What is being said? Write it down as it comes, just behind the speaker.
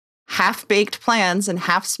half-baked plans and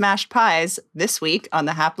half-smashed pies this week on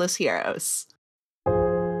The Hapless Heroes.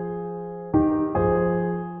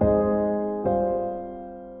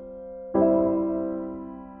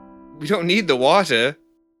 We don't need the water.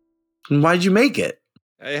 Why'd you make it?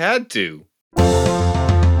 I had to.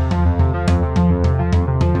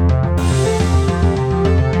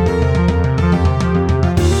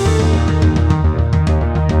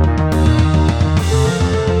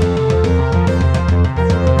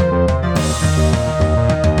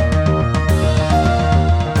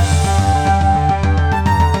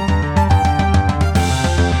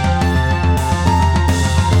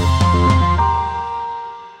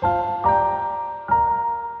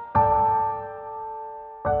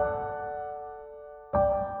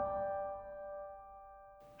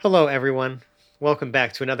 Hello, everyone. Welcome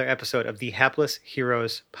back to another episode of the Hapless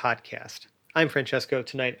Heroes podcast. I'm Francesco.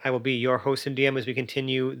 Tonight, I will be your host and DM as we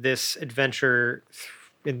continue this adventure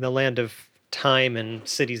in the land of time and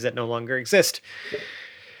cities that no longer exist.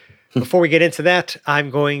 Before we get into that, I'm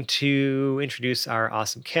going to introduce our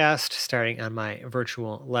awesome cast. Starting on my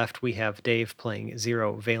virtual left, we have Dave playing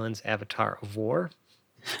Zero Valen's Avatar of War.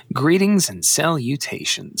 Greetings and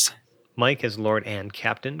salutations. Mike as Lord and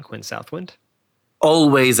Captain Quinn Southwind.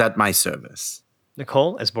 Always at my service.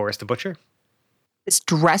 Nicole as Boris the Butcher. This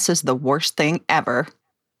dress is the worst thing ever.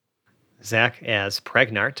 Zach as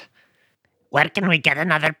Pregnart. Where can we get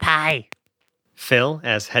another pie? Phil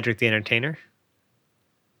as Hedrick the Entertainer.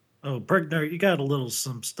 Oh, Pregnart, you got a little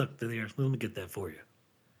some stuck to there. Let me get that for you.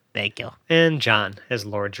 Thank you. And John as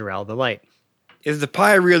Lord Jarrell the Light. Is the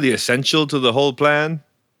pie really essential to the whole plan?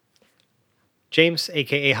 James,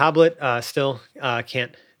 a.k.a. Hoblet, still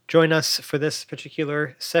can't join us for this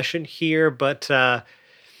particular session here, but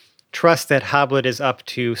trust that Hoblet is up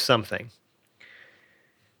to something.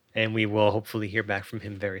 And we will hopefully hear back from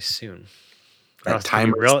him very soon. That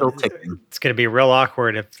time is still ticking. It's going to be real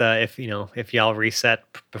awkward if y'all reset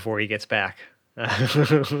before he gets back. Or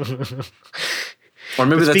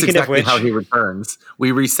maybe that's exactly how he returns.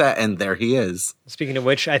 We reset and there he is. Speaking of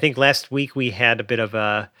which, I think last week we had a bit of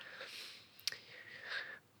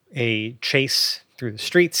a chase through the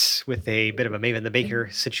streets with a bit of a Maven the Baker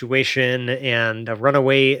situation and a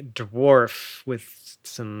runaway dwarf with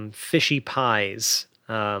some fishy pies.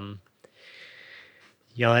 Y'all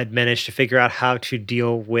had managed to figure out how to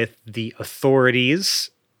deal with the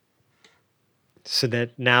authorities so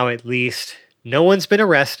that now at least no one's been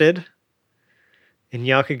arrested and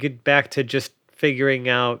y'all could get back to just figuring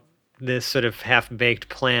out this sort of half-baked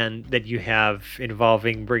plan that you have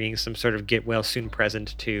involving bringing some sort of get-well-soon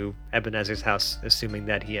present to Ebenezer's house, assuming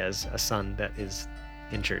that he has a son that is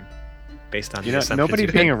injured, based on the assumptions. Nobody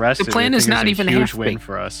being arrested. The plan is not even a huge half win baked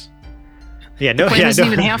for us. Yeah, the plan isn't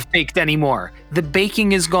even half-baked anymore. The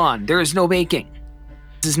baking is gone. There is no baking.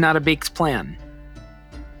 This is not a baked plan.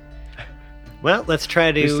 Well, let's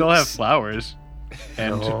try to... We still have flowers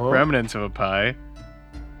and remnants of a pie.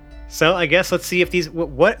 So I guess let's see if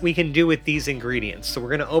what we can do with these ingredients. So we're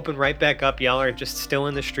going to open right back up. Y'all are just still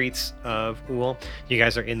in the streets of Uhl. You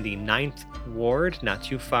guys are in the 9th Ward, not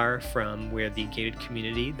too far from where the gated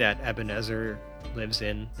community that Ebenezer lives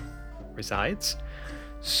in resides.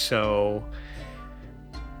 So,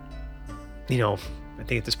 I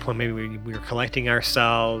think at this point maybe we were collecting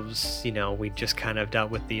ourselves. We just kind of dealt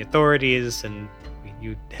with the authorities, and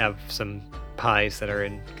you have some pies that are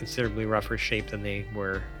in considerably rougher shape than they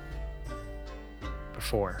were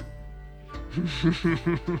before.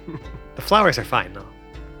 The flowers are fine though.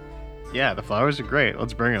 Yeah, the flowers are great.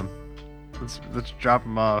 Let's bring them. Let's drop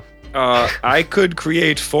them off. I could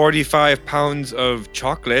create 45 pounds of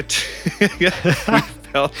chocolate.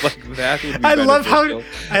 Felt like that would be I love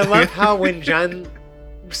beneficial. how when John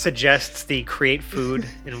suggests the create food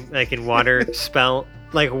in water spell,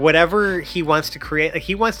 like whatever he wants to create, like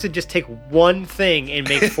he wants to just take one thing and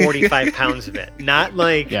make 45 pounds of it, not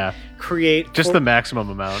create just the maximum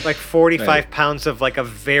amount, like 45 pounds of like a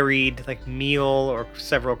varied like meal or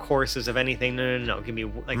several courses of anything. No, give me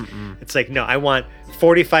like It's like, no, I want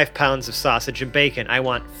 45 pounds of sausage and bacon. I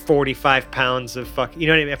want 45 pounds of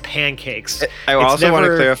pancakes. I also want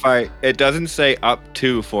to clarify, it doesn't say up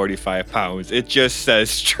to 45 pounds. It just says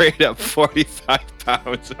straight up 45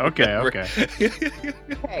 pounds. Okay.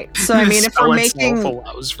 Okay, so I mean, if we're making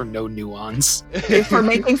allows for no nuance. If we're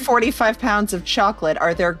making 45 pounds of chocolate,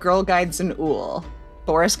 are there Girl Guides in Uhl?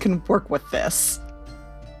 Boris can work with this.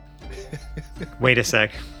 Wait a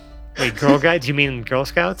sec. Wait, Girl Guides? You mean Girl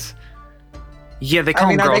Scouts? Yeah, they call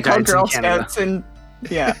them Girl Guides Girl in Canada. Scouts and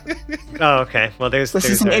yeah. Oh, okay. Well, this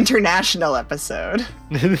is an international episode.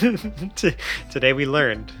 Today we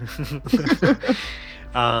learned.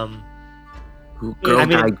 Girl I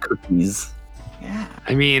mean- Guide cookies. Yeah.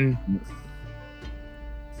 I mean,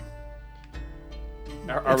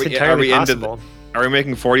 Are It's we entirely into possible. Are we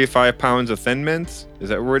making 45 pounds of Thin Mints? Is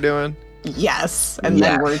that what we're doing? Yes, and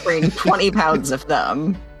then we're bringing 20 pounds of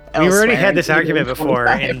them. We've already elsewhere, had this including argument before,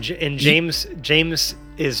 25. and James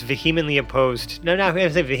is vehemently opposed. No, I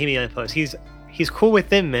say vehemently opposed. He's cool with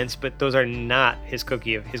Thin Mints, but those are not his Girl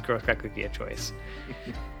Scout cookie of choice.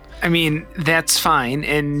 I mean, that's fine,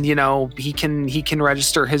 and he can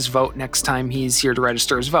register his vote next time he's here to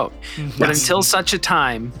register his vote. But until such a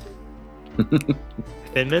time,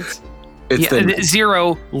 Thin Mints. It's Thin Mints.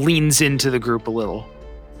 Zero leans into the group a little.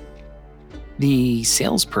 The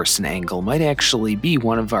salesperson angle might actually be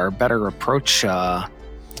one of our better approach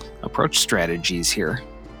strategies here.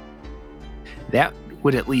 That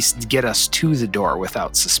would at least get us to the door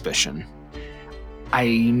without suspicion.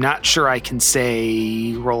 I'm not sure I can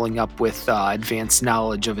say rolling up with advanced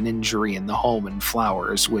knowledge of an injury in the home and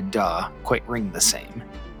flowers would quite ring the same.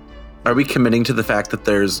 Are we committing to the fact that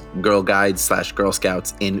there's Girl Guides / Girl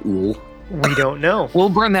Scouts in Ool? We don't know. We'll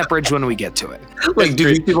burn that bridge when we get to it. Like, do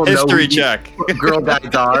these people know History who check. Girl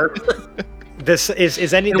Guides are? This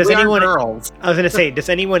is any. And Does we are anyone? girls. I was gonna say, does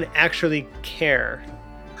anyone actually care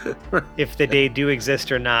if they do exist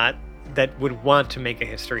or not? That would want to make a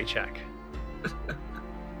history check.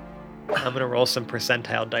 I'm gonna roll some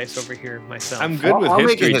percentile dice over here myself. I'm good with I'll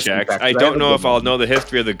make a history history checks. check, I but I don't have a know good if I'll one. know the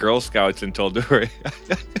history of the Girl Scouts until during.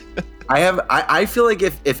 I feel like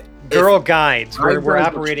if Girl Guides. We're I've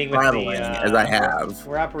done operating with the. traveling as I have.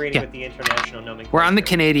 We're operating Yeah. with the international nomenclature. We're on the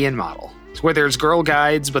Canadian model, where there's Girl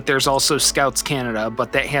Guides, but there's also Scouts Canada,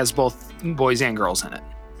 but that has both boys and girls in it.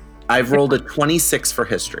 I've rolled a 26 for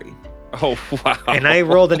history. Oh wow! And I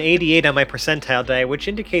rolled an 88 on my percentile die, which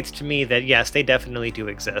indicates to me that yes, they definitely do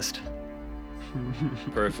exist.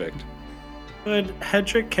 Perfect. Could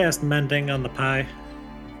Hedrick cast Mending on the pie?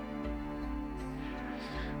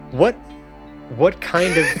 What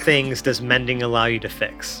kind of things does mending allow you to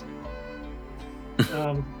fix?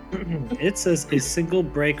 It says a single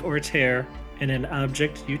break or tear in an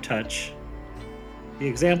object you touch. The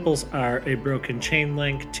examples are a broken chain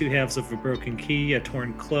link, 2 halves of a broken key, a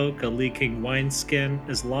torn cloak, a leaking wineskin.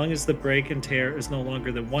 As long as the break and tear is no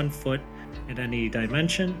longer than 1 foot in any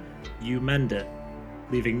dimension, you mend it,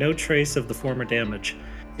 leaving no trace of the former damage.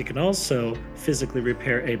 It can also physically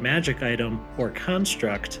repair a magic item or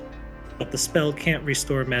construct, but the spell can't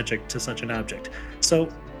restore magic to such an object. So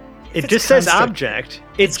It it's just says construct- object.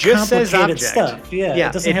 It it's just says complicated object. stuff. Yeah,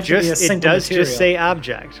 it doesn't have to be a single it does material. just say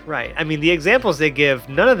object, right? I mean, the examples they give,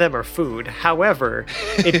 none of them are food. However,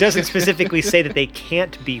 it doesn't specifically say that they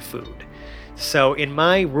can't be food. So, in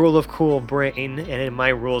my rule of cool brain and in my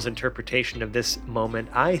rules interpretation of this moment,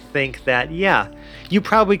 I think that you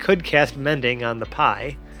probably could cast mending on the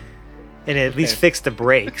pie, and at least fix the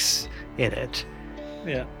breaks in it.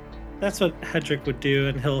 Yeah, that's what Hedrick would do,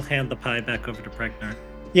 and he'll hand the pie back over to Pregnar.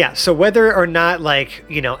 Yeah, so whether or not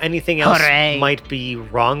anything else Hooray. might be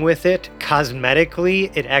wrong with it,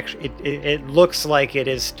 cosmetically, it looks like it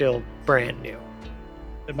is still brand new.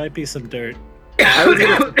 There might be some dirt. I was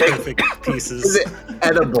gonna say, Perfect pieces. is it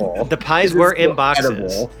edible? The pies Is it were in still boxes.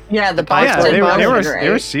 edible? Yeah, the box Yeah, was they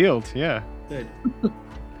were right? sealed. Yeah. Good.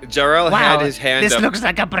 Jarrell Wow, had his hand this up. looks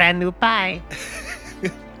like a brand new pie.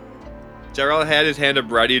 Jarrell had his hand up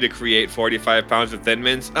ready to create 45 pounds of Thin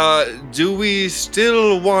Mints. Do we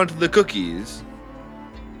still want the cookies?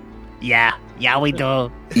 Yeah, we do. Why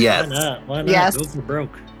Yes. not? Why not? Yes. Those are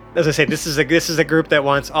broke. As I say, this is a group that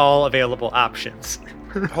wants all available options.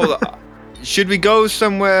 Hold on. Should we go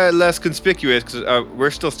somewhere less conspicuous? Because we're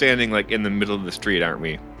still standing in the middle of the street, aren't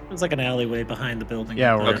we? There's like an alleyway behind the building.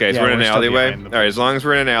 Yeah, right there. Okay, so Yeah, we're in we're an still alleyway. behind the- All right, as long as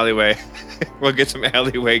we're in an alleyway, we'll get some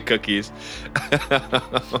alleyway cookies.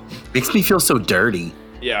 Makes me feel so dirty.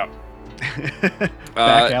 Yeah.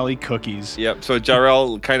 Back alley cookies. Yep. So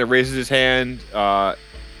Jarrell kind of raises his hand.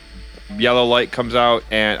 Yellow light comes out,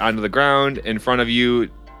 and onto the ground in front of you,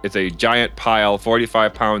 it's a giant pile,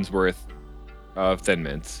 45 pounds worth of Thin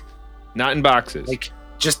Mints. Not in boxes.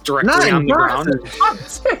 Just directly on the ground.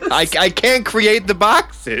 boxes. I can't create the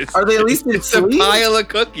boxes. Are they at least in It's a sleeves? pile of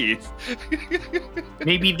cookies.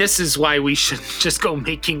 Maybe this is why we should just go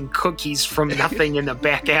making cookies from nothing in a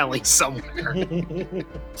back alley somewhere.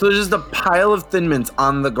 So there's just a pile of Thin Mints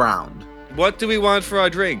on the ground. What do we want for our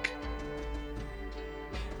drink?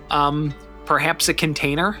 Perhaps a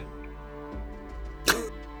container?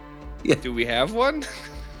 Do we have one?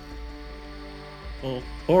 Well,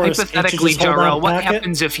 Boris, can't you Hypothetically, just hold on Jarrell, a what pocket?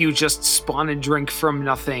 happens if you just spawn a drink from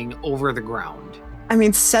nothing over the ground? I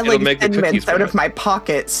mean, selling make the Thin cookies Mints out for of us. my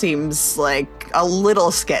pocket seems like a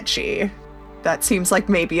little sketchy. That seems like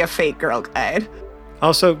maybe a fake girl guide.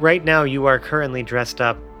 Also, right now you are currently dressed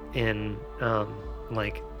up in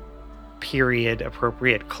like period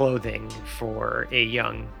appropriate clothing for a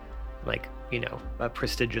young, like, a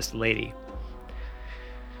prestigious lady.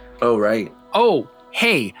 Oh, right. Oh,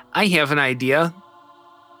 hey, I have an idea.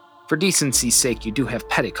 For decency's sake, you do have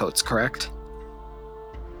petticoats, correct?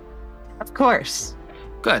 Of course.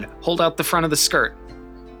 Good. Hold out the front of the skirt.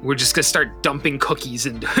 We're just gonna start dumping cookies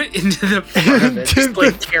into the front of it. Just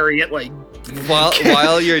like carry it like.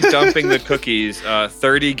 While you're dumping the cookies,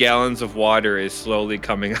 30 gallons of water is slowly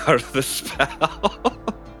coming out of the spell.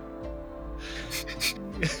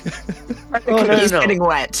 Oh, no, he's getting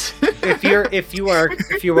wet.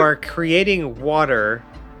 if you are creating water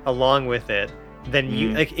along with it, then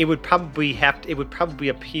you it would probably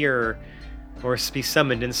appear or be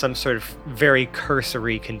summoned in some sort of very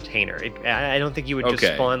cursory container. I don't think you would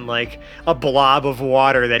just spawn like a blob of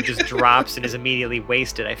water that just drops and is immediately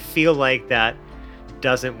wasted. I feel like that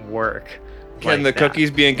doesn't work. Can the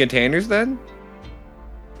cookies be in containers then?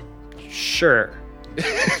 Sure.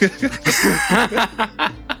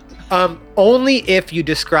 Only if you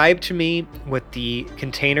describe to me what the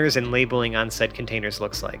containers and labeling on said containers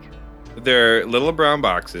looks like. They're little brown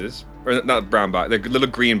boxes, or not brown box. They're little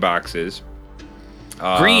green boxes.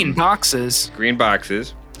 Green boxes. Green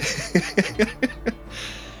boxes.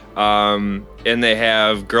 And they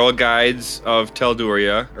have girl guides of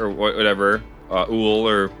Telduria or whatever, Uhl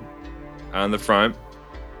or on the front.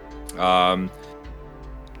 I'm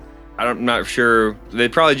not sure.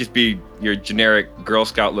 They'd probably just be your generic Girl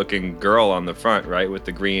Scout looking girl on the front, right? With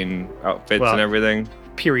the green outfits and everything.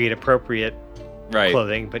 Period appropriate right.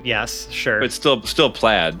 clothing, but yes, sure. But still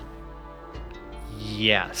plaid.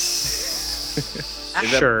 Yes. Is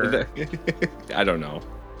sure. I don't know.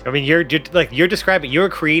 I mean, you're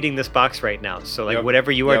creating this box right now. So like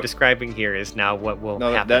whatever you are describing here is now what will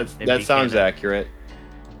happen. That sounds accurate.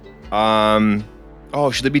 Oh,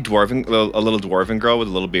 should there be dwarven? A little dwarven girl with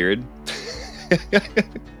a little beard,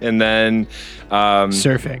 and then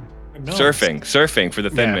surfing. No, surfing for the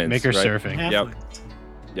thin mints. Make her right? surfing.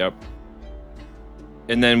 Yep.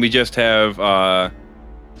 And then we just have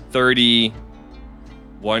 30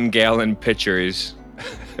 1-gallon pitchers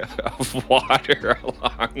of water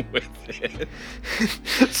along with it.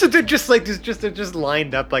 So they're just like they're just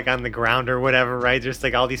lined up like on the ground or whatever, right? Just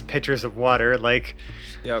like all these pitchers of water, like.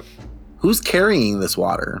 Yep. Who's carrying this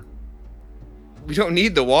water? We don't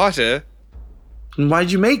need the water. And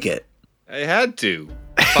why'd you make it? I had to.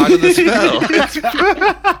 Part of the spell.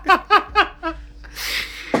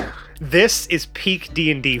 This is peak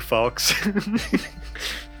D&D, folks. I'd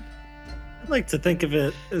like to think of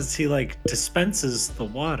it as he like dispenses the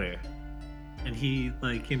water, and he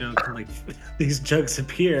can these jugs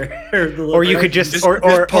appear. Or you could just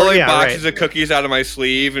or pulling yeah, boxes right. of cookies out of my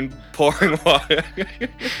sleeve and pouring water.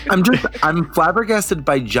 I'm flabbergasted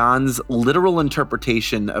by John's literal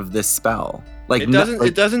interpretation of this spell. Like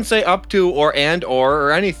it doesn't say up to or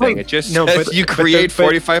anything. It just says you create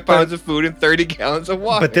 45 pounds of food and 30 gallons of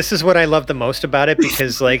water. But this is what I love the most about it,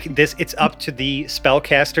 because it's up to the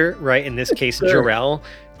spellcaster, right? In this case, Jarrell,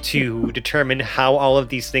 to determine how all of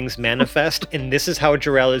these things manifest, and this is how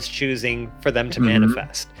Jarrell is choosing for them to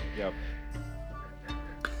manifest. Yep.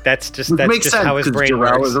 That's just sense, how his brain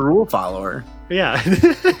Jarrell works. is a rule follower. Yeah.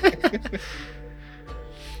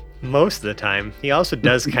 Most of the time. He also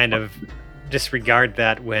does kind of disregard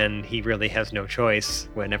that when he really has no choice,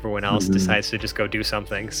 when everyone else decides to just go do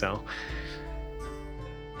something, so.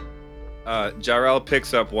 Jarrell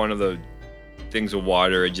picks up one of the things of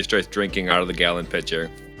water and just starts drinking out of the gallon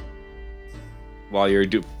pitcher while you're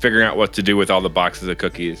figuring out what to do with all the boxes of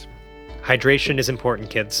cookies. Hydration is important,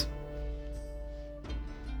 kids.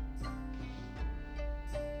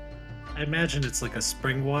 I imagine it's like a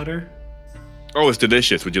spring water. Oh, it's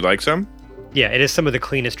delicious. Would you like some? Yeah, it is some of the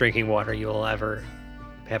cleanest drinking water you will ever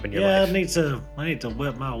have in your life. I need to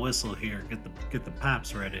whip my whistle here. Get the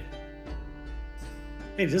pops ready.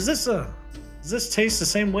 Hey, does this taste the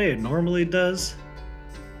same way it normally does?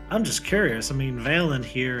 I'm just curious. I mean, Valen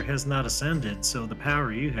here has not ascended, so the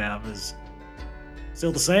power you have is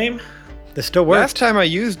still the same? This still works. Last time I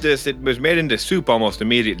used this, it was made into soup almost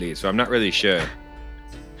immediately, so I'm not really sure.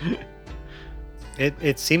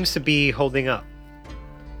 It seems to be holding up.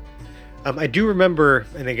 I do remember,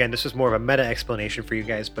 and again, this was more of a meta explanation for you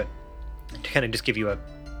guys, but to kind of just give you a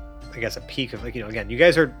peek of again, you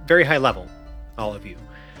guys are very high level, all of you.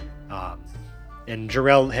 And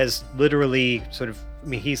Jarrell has literally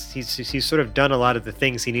he's sort of done a lot of the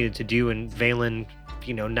things he needed to do, and Valen,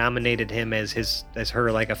 nominated him as her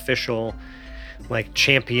official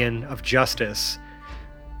champion of justice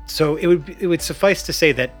So it would suffice to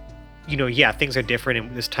say that, things are different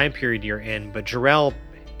in this time period you're in, but Jarrell,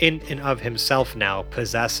 in and of himself now,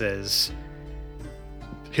 possesses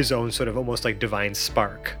his own sort of almost like divine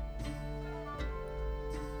spark.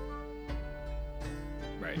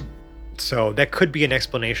 Right. So that could be an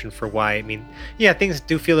explanation for why. I mean, things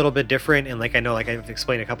do feel a little bit different, and like I know, like I've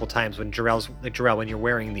explained a couple times, when Jarrell, when you're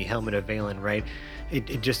wearing the helmet of Valen, right?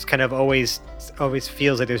 It just kind of always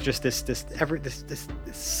feels like there's just this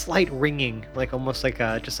slight ringing, like almost like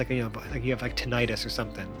like you have like tinnitus or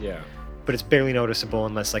something. Yeah. But it's barely noticeable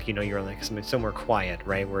unless like you're like somewhere quiet,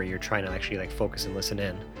 right, where you're trying to actually like focus and listen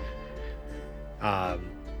in.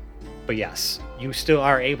 But yes, you still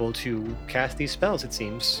are able to cast these spells, it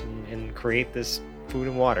seems, and create this food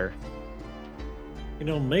and water.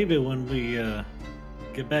 Maybe when we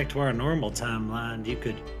get back to our normal timeline, you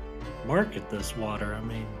could market this water. I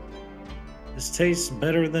mean, this tastes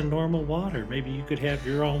better than normal water. Maybe you could have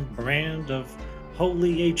your own brand of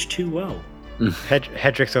holy H2O.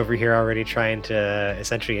 Hedrick's over here already trying to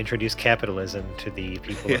essentially introduce capitalism to the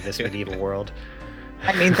people of this medieval world.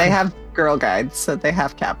 I mean, they have Girl Guides, so they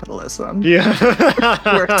have capitalism. Yeah.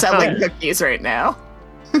 We're selling cookies right now.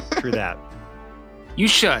 True that. You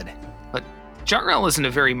should. But Jarrell isn't a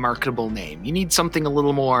very marketable name. You need something a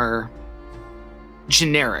little more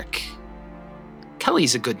generic.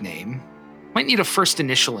 Kelly's a good name. Might need a first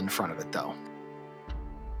initial in front of it, though.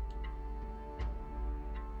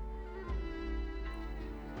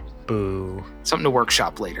 Boo. Something to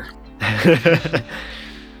workshop later.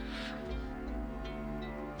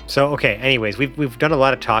 So, okay, anyways, we've done a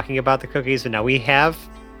lot of talking about the cookies, but now we have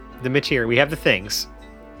the material, we have the things.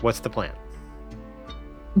 What's the plan?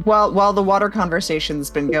 Well, while the water conversation's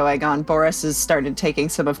been going on, Boris has started taking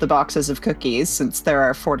some of the boxes of cookies, since there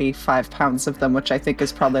are 45 pounds of them, which I think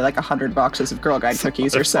is probably like 100 boxes of Girl Guide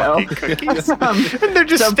cookies or so. Cookies. And they're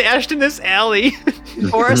just stashed in this alley.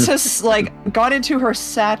 Boris has gone into her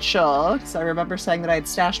satchel, because I remember saying that I had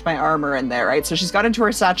stashed my armor in there, right? So she's got into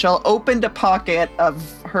her satchel, opened a pocket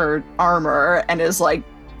of her armor, and is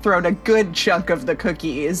thrown a good chunk of the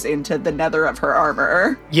cookies into the nether of her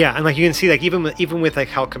armor. Yeah, and you can see even with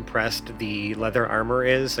how compressed the leather armor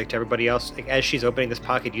is, to everybody else, as she's opening this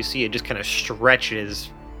pocket, you see it just kind of stretches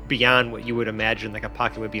beyond what you would imagine a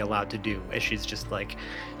pocket would be allowed to do, as she's just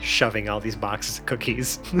shoving all these boxes of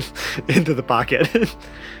cookies into the pocket.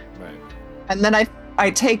 Right. And then I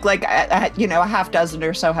take a half dozen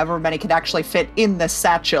or so, however many could actually fit in the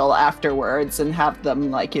satchel afterwards, and have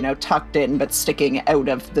them tucked in but sticking out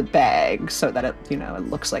of the bag, so that it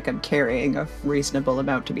looks like I'm carrying a reasonable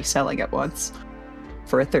amount to be selling at once,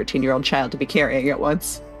 for a 13-year-old child to be carrying at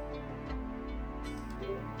once.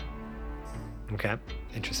 Okay,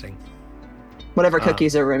 interesting. Whatever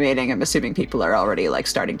cookies are remaining, I'm assuming people are already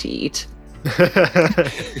starting to eat.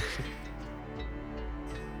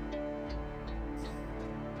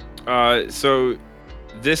 So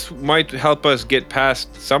this might help us get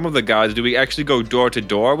past some of the guards. Do we actually go door to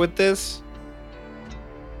door with this?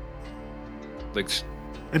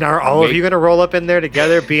 And are all of you going to roll up in there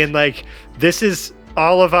together being this is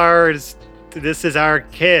all of ours, this is our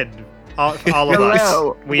kid, all of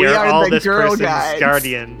us. We are all this person's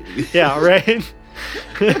guardian. Yeah, right?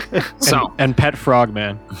 So, and Pet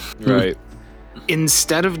Frogman. Right.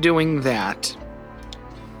 Instead of doing that,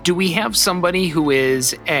 do we have somebody who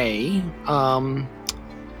is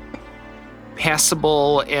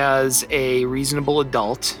passable as a reasonable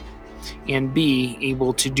adult, and B,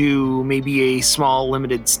 able to do maybe a small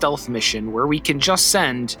limited stealth mission where we can just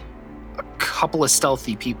send a couple of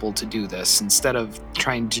stealthy people to do this instead of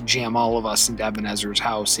trying to jam all of us into Ebenezer's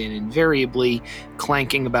house and invariably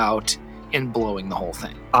clanking about and blowing the whole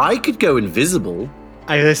thing? I could go invisible.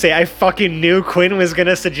 I was gonna say, I fucking knew Quinn was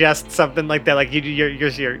gonna suggest something like that.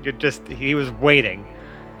 He was waiting.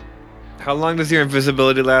 How long does your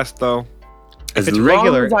invisibility last, though? As it's long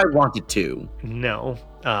regular- as I want it to. No.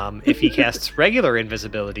 If he casts regular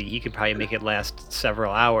invisibility, he could probably make it last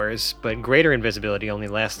several hours, but greater invisibility only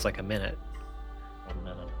lasts a minute.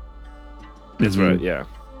 That's right, yeah.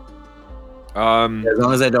 As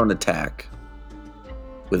long as I don't attack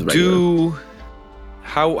with regular.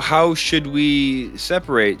 How should we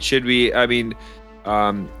separate? Should we, Hedrick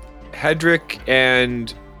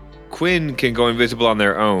and Quinn can go invisible on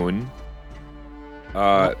their own.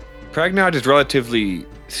 Pragnod is relatively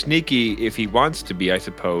sneaky if he wants to be, I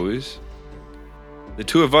suppose. The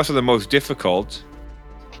two of us are the most difficult.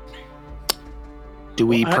 Do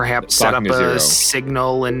we perhaps set up Blocking a a zero.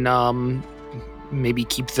 signal and maybe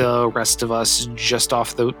keep the rest of us just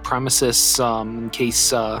off the premises in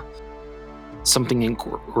case something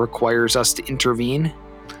requires us to intervene?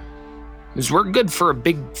 Because we're good for a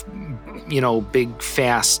big,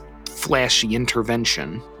 fast, flashy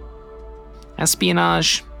intervention.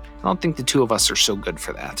 Espionage, I don't think the two of us are so good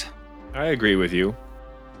for that. I agree with you.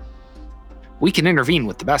 We can intervene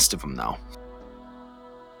with the best of them, though.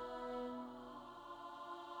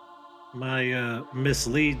 My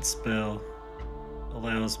mislead spell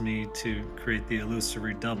allows me to create the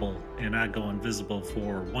illusory double, and I go invisible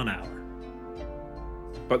for 1 hour.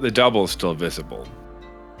 But the double's still visible.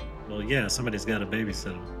 Well, yeah, somebody's got to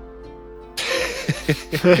babysit him.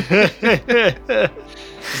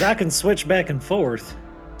 Because I can switch back and forth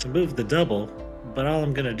to move the double, but all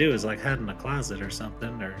I'm going to do is like hide in a closet or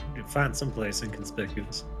something, or find someplace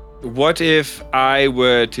inconspicuous. What if I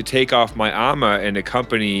were to take off my armor and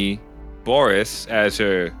accompany Boris as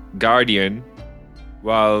her guardian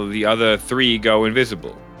while the other 3 go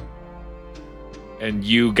invisible? And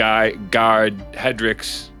you guard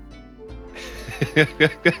Hedrick's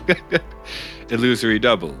illusory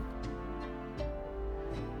double.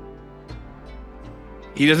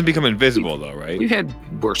 He doesn't become invisible though, right? We've had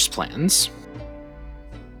worse plans.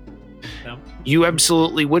 No. You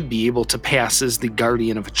absolutely would be able to pass as the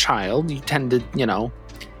guardian of a child. You tend to,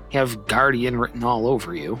 have guardian written all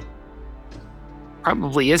over you.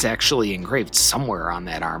 Probably is actually engraved somewhere on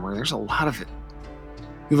that armor. There's a lot of it.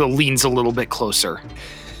 He leans a little bit closer.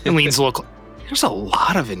 It leans a little. There's a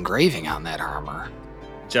lot of engraving on that armor.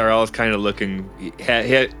 Jarrell is kind of looking.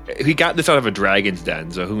 He got this out of a dragon's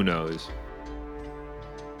den, so who knows?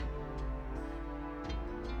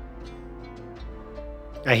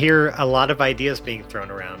 I hear a lot of ideas being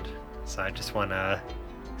thrown around, so I just want to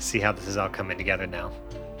see how this is all coming together now.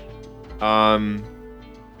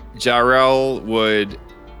 Jarrell would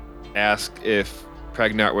ask if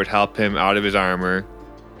Pregnart would help him out of his armor.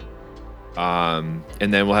 And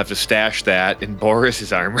then we'll have to stash that in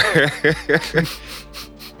Boris's armor.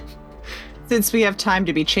 Since we have time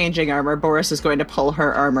to be changing armor, Boris is going to pull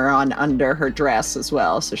her armor on under her dress as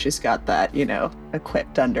well. So she's got that,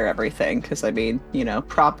 equipped under everything. Because,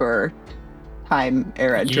 proper time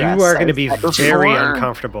era dress. You are going to be very before.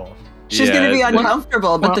 uncomfortable. She's Yeah, going to be well-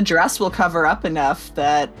 uncomfortable, but well- the dress will cover up enough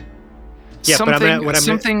that... Yeah, but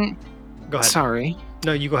something. Go ahead. Sorry,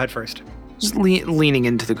 No, you go ahead first. just leaning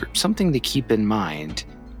into the group. Something to keep in mind.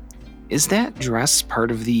 Is that dress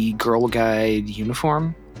part of the Girl Guide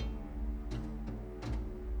uniform?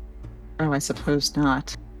 Oh, I suppose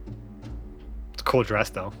not. It's a cool dress,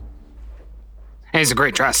 though. Hey, it's a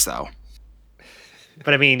great dress, though.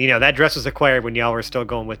 But I mean, that dress was acquired when y'all were still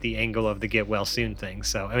going with the angle of the get well soon thing.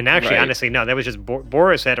 So, I mean, actually, Right. honestly, no, that was just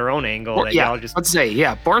Boris had her own angle that y'all just. let's say,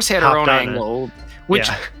 Boris had her hopped own on it. angle, which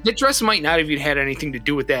Yeah. the dress might not have even had anything to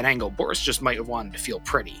do with that angle. Boris just might have wanted to feel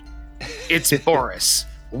pretty. It's Boris.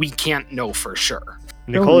 We can't know for sure.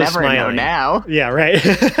 You'll Nicole is never know smiling. now. Yeah, right.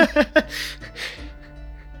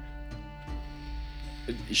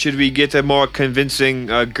 Should we get a more convincing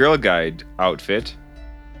Girl Guide outfit?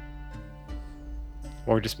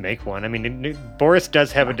 Or just make one. I mean, Boris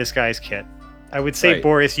does have a disguise kit. I would say, Right.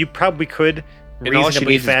 Boris, you probably could And all she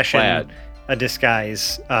reasonably needs is fashion plaid. a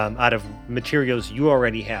disguise out of materials you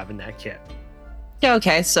already have in that kit. Yeah,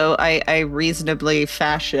 okay, so I reasonably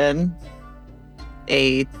fashion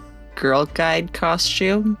a Girl Guide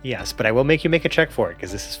costume. Yes, but I will make you make a check for it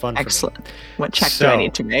because this is fun for me. Excellent. What check do I So-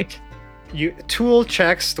 need to make? Tool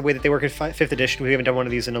checks, the way that they work in 5th edition, we haven't done one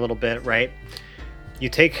of these in a little bit, right? You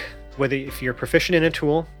take, if you're proficient in a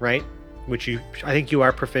tool, right, which I think you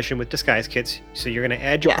are proficient with disguise kits, so you're going to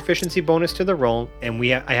add your Yeah. proficiency bonus to the roll, and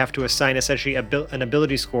I have to assign essentially an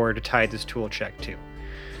ability score to tie this tool check to.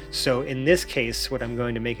 So in this case, what I'm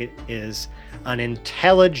going to make it is an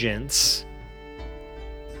intelligence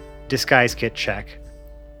disguise kit check,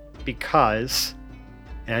 because,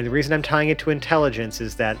 and the reason I'm tying it to intelligence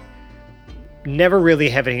is that never really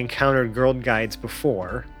having encountered Girl Guides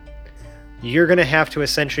before, you're going to have to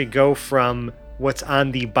essentially go from what's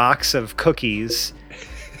on the box of cookies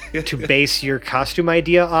to base your costume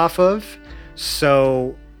idea off of.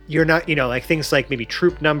 So you're not, like things like maybe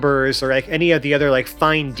troop numbers or like any of the other like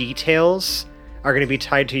fine details are going to be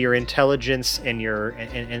tied to your intelligence and your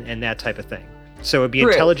and that type of thing. So it'd be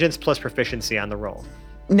True. intelligence plus proficiency on the roll.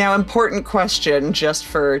 Now, important question, just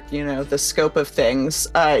for, the scope of things.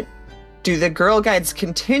 Do the Girl Guides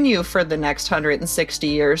continue for the next 160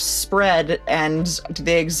 years spread, and do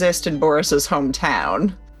they exist in Boris's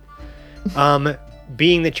hometown?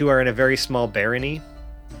 Being that you are in a very small barony,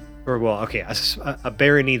 a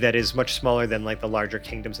barony that is much smaller than like the larger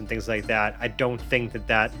kingdoms and things like that, I don't think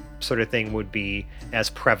that sort of thing would be as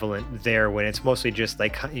prevalent there when it's mostly just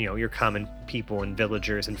like, your common people and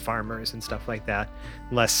villagers and farmers and stuff like that.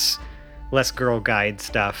 Less less Girl Guide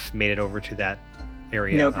stuff made it over to that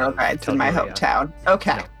area. No Girl of Guides in my Teldoria. hometown.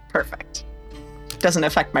 Okay, No. perfect. Doesn't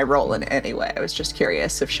affect my role in any way. I was just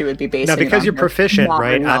curious if she would be based. Now, because you're proficient,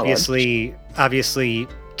 right? Knowledge. Obviously,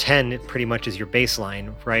 10 pretty much is your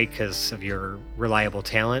baseline, right? Because of your reliable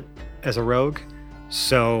talent as a rogue.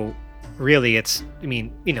 So really, it's, I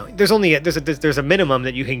mean, you know, there's a minimum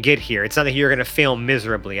that you can get here. It's not that you're going to fail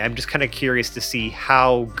miserably. I'm just kind of curious to see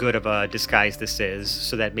how good of a disguise this is,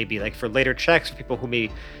 so that maybe like for later checks, for people who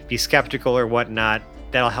may be skeptical or whatnot,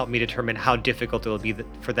 that'll help me determine how difficult it'll be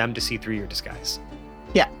for them to see through your disguise.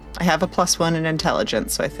 Yeah, I have a +1 in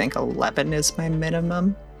intelligence, so I think 11 is my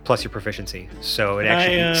minimum. Plus your proficiency. So it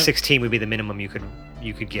actually 16 would be the minimum you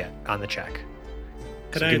could get on the check.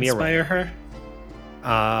 Could So I give me a roll. inspire her?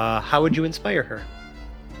 How would you inspire her?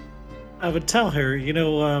 I would tell her, you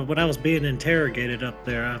know, when I was being interrogated up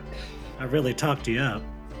there, I really talked you up.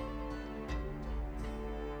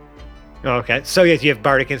 Oh, okay. So yes, you have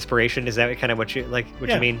bardic inspiration. Is that kind of what you like? What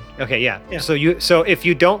Yeah. you mean? Okay, yeah. Yeah. So if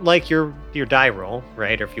you don't like your die roll,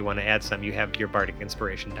 right, or if you want to add some, you have your bardic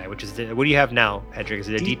inspiration die, which is what do you have now, Hedrick? Is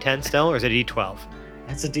it a D10 still, or is it a D12?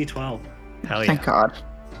 It's a D12. Hell yeah. Thank God.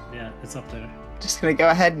 Yeah, it's up there. Just gonna go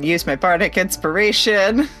ahead and use my bardic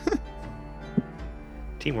inspiration.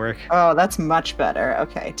 Teamwork. Oh, that's much better.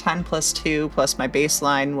 Okay, 10 + 2 plus my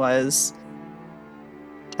baseline was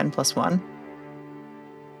 10 + 1.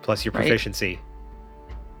 Plus your Right. proficiency.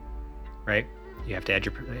 Right? You have to add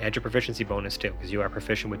your proficiency bonus too, because you are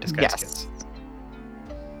proficient with disguise Yes. kits.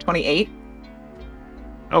 28.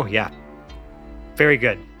 Oh yeah. Very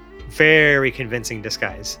good. Very convincing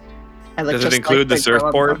disguise. I look Does it just include like the girl in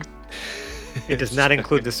surfboard? book. It does not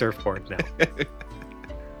include the surfboard, no.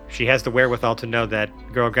 She has the wherewithal to know that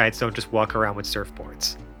Girl Guides don't just walk around with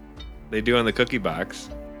surfboards. They do on the cookie box.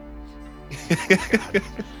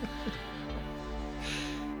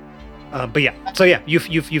 But yeah, so yeah,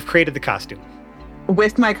 you've created the costume.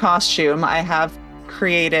 With my costume, I have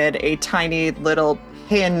created a tiny little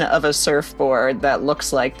pin of a surfboard that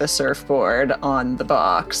looks like the surfboard on the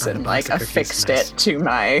box, On the and box like of cookies, affixed nice. it to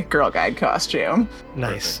my Girl Guide costume.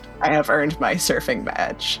 Nice, I have earned my surfing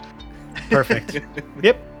badge. perfect.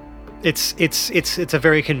 Yep, it's a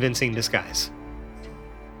very convincing disguise.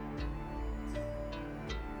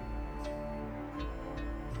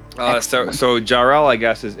 So Jarrell, I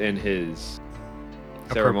guess, is in his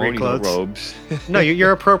Appropriate ceremonial clothes? robes. No,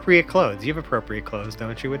 you're appropriate clothes. You have appropriate clothes,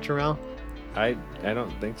 don't you, with Jarrell? I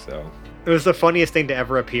don't think so. It was the funniest thing to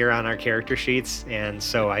ever appear on our character sheets, and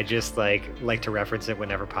so I just like to reference it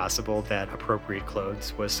whenever possible. That appropriate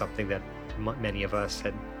clothes was something that many of us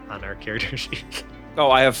had on our character sheet.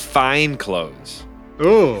 Oh, I have fine clothes.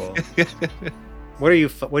 Ooh, what do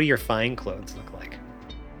your fine clothes look like?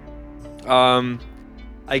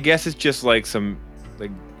 I guess it's just like some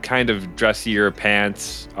like kind of dressier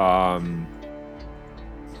pants, a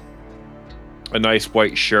nice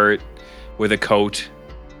white shirt with a coat.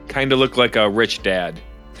 Kind of look like a rich dad.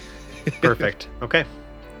 Perfect. Okay.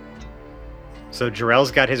 So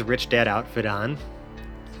Jarrell's got his rich dad outfit on.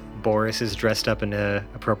 Boris is dressed up in a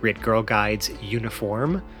appropriate Girl Guides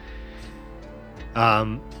uniform.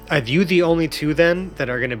 Are you the only two then that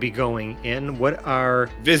are going to be going in? What are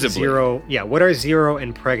Visibly. Zero? Yeah. What are Zero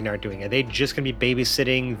and Pregnar doing? Are they just going to be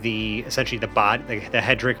babysitting essentially the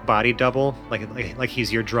Hedrick body double, like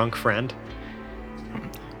he's your drunk friend?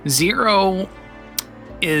 Zero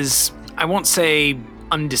is, I won't say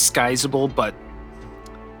undisguisable, but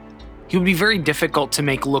he would be very difficult to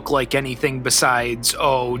make look like anything besides,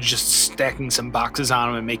 just stacking some boxes on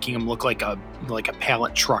him and making him look like a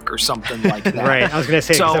pallet truck or something like that. Right. I was going to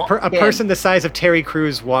say, 'cause So- a person the size of Terry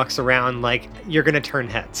Crews walks around like you're going to turn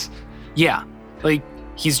heads. Yeah, like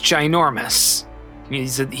he's ginormous.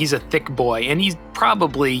 He's a thick boy, and he's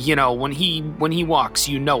probably, when he walks,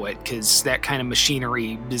 it, because that kind of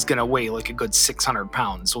machinery is gonna weigh like a good 600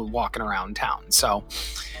 pounds walking around town. So,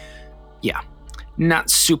 yeah, not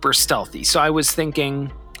super stealthy. So I was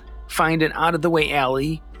thinking, find an out of the way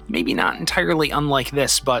alley, maybe not entirely unlike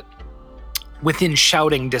this, but within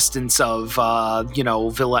shouting distance of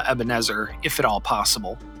Villa Ebenezer, if at all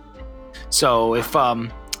possible. So if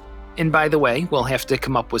and by the way, we'll have to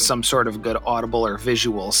come up with some sort of good audible or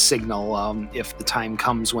visual signal if the time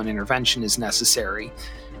comes when intervention is necessary,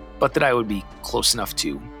 but that I would be close enough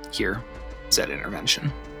to hear said intervention.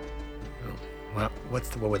 Well,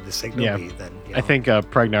 what would the signal Yeah. be then? I think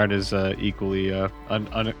Pregnard is equally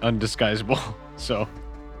undisguisable. So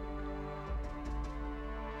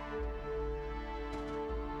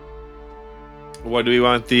What do we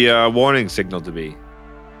want the warning signal to be?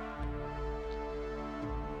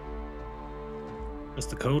 What's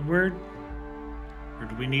the code word? Or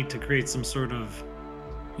do we need to create some sort of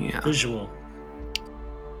Yeah. visual?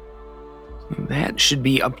 That should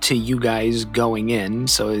be up to you guys going in,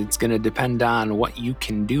 so it's going to depend on what you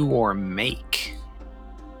can do or make.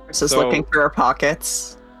 Versus So- looking for our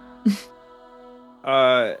pockets.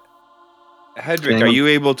 Hedrick, Hang are on. you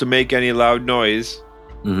able to make any loud noise?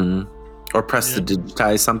 Mm-hmm. Or press to Yeah.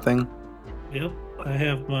 digitize something. Yep, I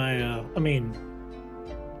have my,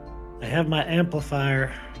 I have my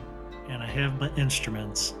amplifier and I have my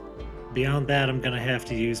instruments. Beyond that, I'm gonna have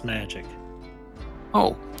to use magic.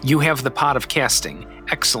 Oh, you have the pot of casting.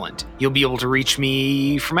 Excellent. You'll be able to reach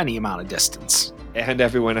me from any amount of distance. And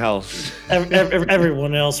everyone else.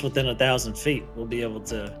 Everyone else within 1,000 feet will be able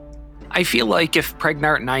to. I feel like if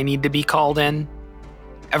Pregnart and I need to be called in,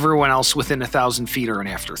 everyone else within 1,000 feet are an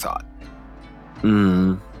afterthought.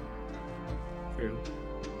 Mm. True.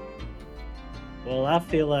 Well, I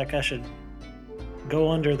feel like I should go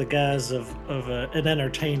under the guise of an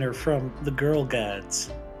entertainer from the Girl Guides.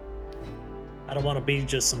 I don't want to be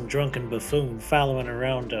just some drunken buffoon following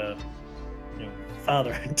around a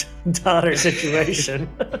father and daughter situation.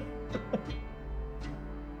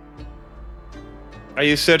 Are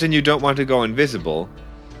you certain you don't want to go invisible?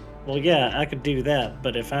 Well, yeah, I could do that,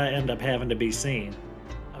 but if I end up having to be seen,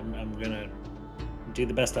 I'm gonna do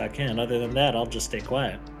the best I can. Other than that, I'll just stay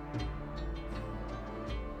quiet.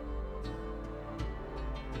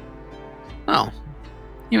 Oh.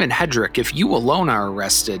 Even Hedrick, if you alone are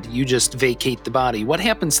arrested, you just vacate the body. What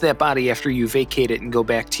happens to that body after you vacate it and go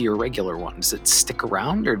back to your regular one? Does it stick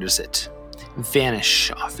around or does it vanish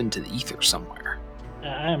off into the ether somewhere?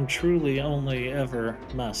 I am truly only ever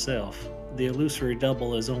myself. The illusory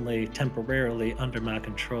double is only temporarily under my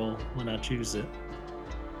control when I choose it.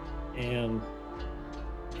 And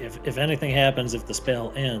if anything happens, if the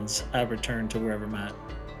spell ends, I return to wherever my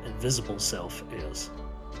invisible self is.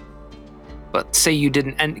 But say you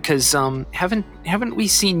didn't end, because haven't we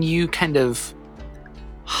seen you kind of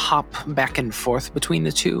hop back and forth between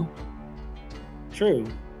the two? True.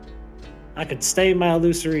 I could stay my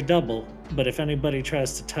illusory double, but if anybody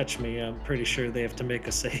tries to touch me, I'm pretty sure they have to make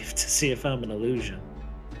a save to see if I'm an illusion.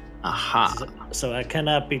 Aha. So I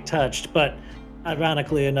cannot be touched, but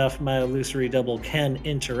ironically enough, my illusory double can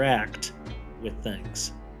interact with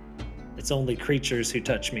things. It's only creatures who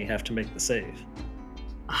touch me have to make the save.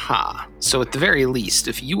 Aha. So at the very least,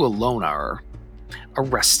 if you alone are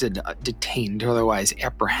arrested, detained, or otherwise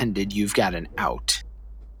apprehended, you've got an out.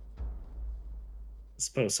 I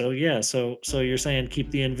suppose so, yeah. So you're saying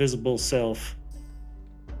keep the invisible self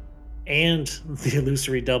and the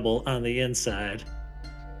illusory double on the inside.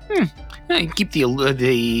 Keep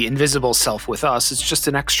the invisible self with us. It's just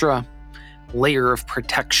an extra layer of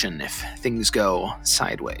protection if things go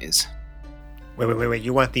sideways. Wait.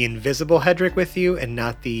 You want the invisible Hedrick with you and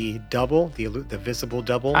not the double, the visible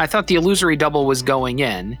double? I thought the illusory double was going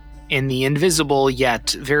in, and the invisible yet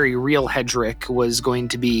very real Hedrick was going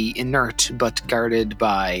to be inert but guarded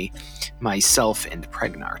by myself and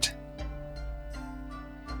Pregnart.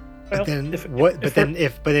 But then if- what? if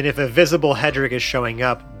But then if a visible Hedrick is showing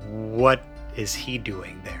up, what is he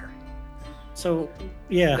doing there? So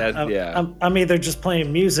yeah, Yeah. I'm either just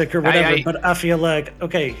playing music or whatever, I- but I feel like,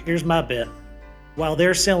 okay, here's my bit. While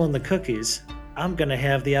they're selling the cookies, I'm gonna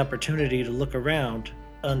have the opportunity to look around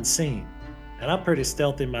unseen. And I'm pretty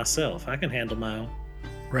stealthy myself. I can handle my own.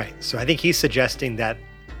 Right. So I think he's suggesting that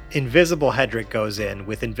invisible Hedrick goes in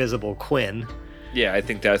with invisible Quinn. Yeah, I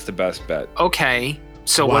think that's the best bet. Okay,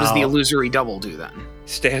 so what does the Wow. illusory double do then?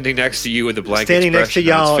 Standing next to you with a blank Standing next to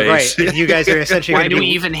expression on y'all, his right? face. And you guys are essentially Why going do to we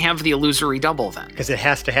be even have the illusory double then? because it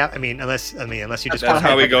has to have. Unless you just. That's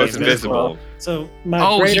how he goes Invisible. invisible. So my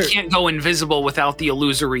Oh, greater, he can't go invisible without the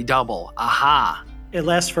illusory double. Aha. it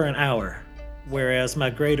lasts for an hour, whereas my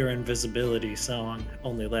greater invisibility song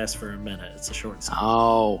only lasts for a minute. It's a short song.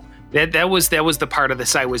 Oh, that was the part of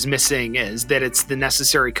this I was missing, is that it's the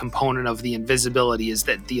necessary component of the invisibility is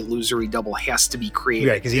that the illusory double has to be created.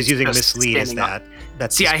 Right, because he's It's using just mislead as standing up. that.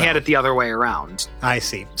 That's See, the I had spell. it the other way around. I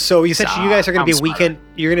see. So essentially, you guys are going to be I'm smarter.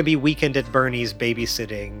 You're going to be weekend at Bernie's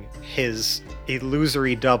babysitting his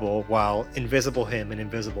illusory double, while invisible him and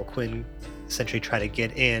invisible Quinn essentially try to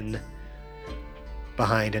get in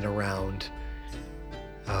behind and around.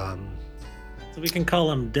 So we can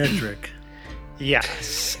call him Dedrick.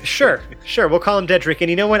 Yes, sure. We'll call him Dedrick. And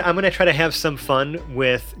you know what? I'm going to try to have some fun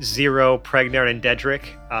with Zero, Pregnart, and Dedrick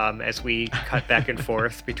as we cut back and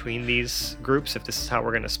forth between these groups, if this is how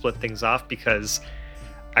we're going to split things off, because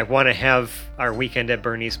I want to have our weekend at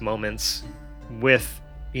Bernie's moments with,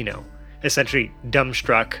 essentially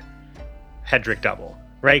dumbstruck Hedrick double,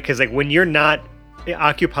 right? Because when you're not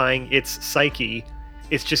occupying its psyche,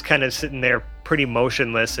 it's just kind of sitting there pretty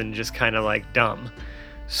motionless and just kind of like dumb.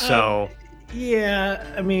 So Yeah,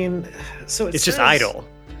 I mean, so it's just says- idle,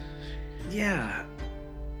 Yeah.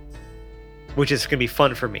 which is gonna be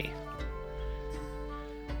fun for me.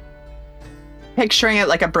 Picturing it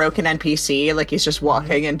like a broken NPC, like he's just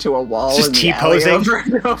walking into a wall Just in the alley T-posing. over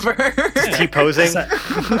and over. T-posing.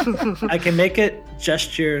 So, I can make it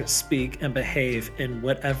gesture, speak, and behave in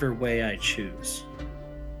whatever way I choose.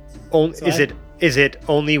 So Is it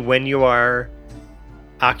only when you are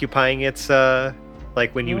occupying its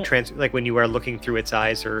like when you Well- like when you are looking through its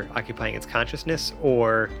eyes or occupying its consciousness,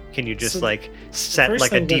 or can you just So like set first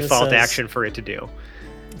like a thing that it default says- action for it to do?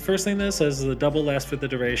 First thing that it says is the double lasts for the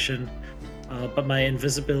duration, but my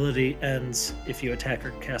invisibility ends if you attack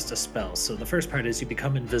or cast a spell. So the first part is you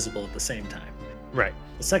become invisible at the same time. Right.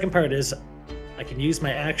 The second part is I can use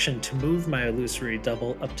my action to move my illusory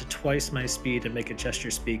double up to twice my speed and make a gesture,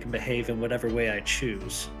 speak, and behave in whatever way I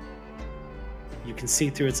choose. You can see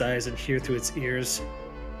through its eyes and hear through its ears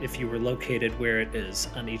if you were located where it is.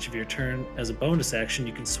 On each of your turn, as a bonus action,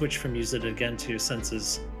 you can switch from use it again to your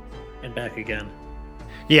senses and back again.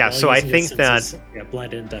 Yeah. While So I using its think that. senses,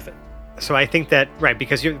 blinded and deafened. So I think that right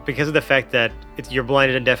because of the fact that you're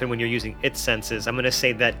blinded and deafened when you're using its senses. I'm going to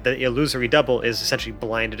say that the illusory double is essentially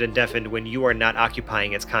blinded and deafened when you are not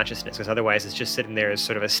occupying its consciousness, because otherwise it's just sitting there as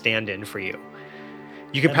sort of a stand-in for you.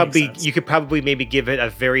 You could That makes sense. probably maybe give it a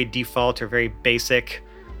very default or very basic,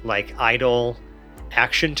 like idle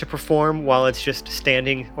action to perform while it's just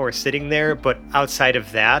standing or sitting there. But outside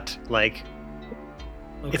of that, like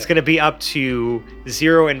it's Okay. going to be up to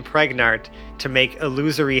Zero and Pregnart to make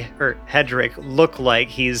illusory or Hedrick look like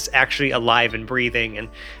he's actually alive and breathing and,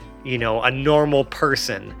 you know, a normal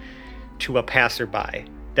person to a passerby.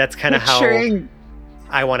 That's kind of how Picturing-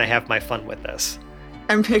 I want to have my fun with this.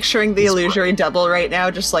 I'm picturing the illusory double right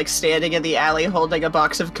now, just like standing in the alley holding a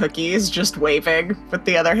box of cookies, just waving with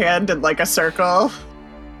the other hand in like a circle.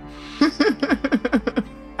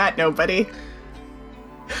 At nobody.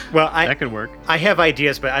 Well, That could work. I have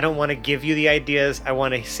ideas, but I don't want to give you the ideas. I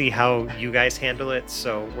want to see how you guys handle it.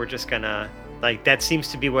 So we're just gonna that seems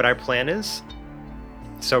to be what our plan is.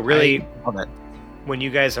 So really, I love it. when you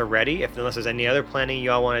guys are ready, unless there's any other planning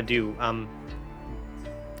you all want to do,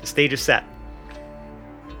 the stage is set.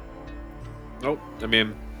 Nope. I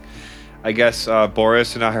mean, I guess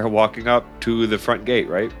Boris and I are walking up to the front gate,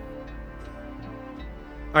 right?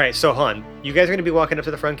 All right, so Han, you guys are going to be walking up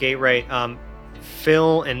to the front gate, right?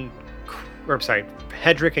 Phil and,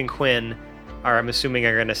 Hedrick and Quinn are, I'm assuming,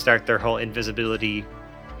 are going to start their whole invisibility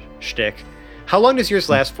shtick. How long does yours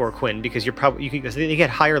last for, Quinn? Because you get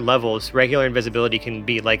higher levels. Regular invisibility can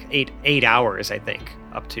be like 8 hours, I think,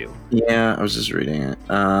 up to, Yeah, I was just reading it.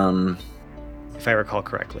 if I recall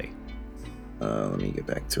correctly. Let me get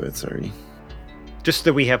back to it. Sorry. Just so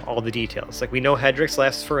that we have all the details. Like, we know Hedrick's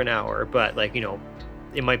lasts for an hour, but, like, you know,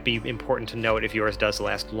 it might be important to note if yours does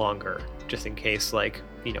last longer, just in case, like,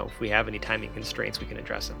 you know, if we have any timing constraints, we can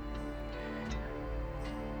address them.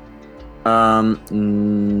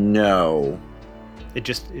 No. It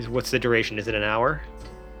just is. What's the duration? Is it an hour?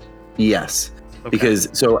 Yes. Okay. Because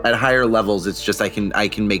so at higher levels, it's just I can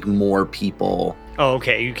make more people. Oh,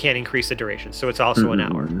 okay. You can't increase the duration, so it's also an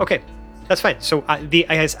hour. Mhm. Okay, that's fine. So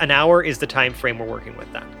an hour is the time frame we're working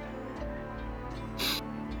with then.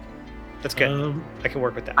 That's good. I can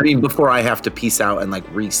work with that. I mean, before I have to peace out and like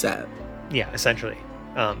reset. Yeah, essentially.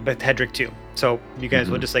 But Hedrick too. So you guys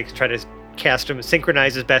will just like try to cast them,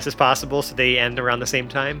 synchronize as best as possible, so they end around the same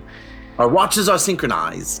time. Our watches are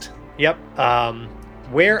synchronized. Yep.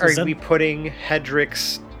 Where Does are that- we putting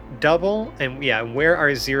Hedrick's double? And yeah, where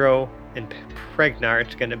are Zero and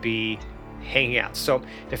Pregnart going to be hanging out? So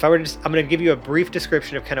if I were to I'm going to give you a brief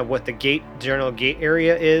description of kind of what the general gate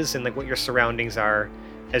area is and like what your surroundings are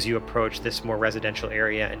as you approach this more residential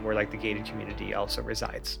area and where like the gated community also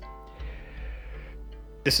resides.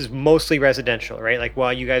 This is mostly residential, right? Like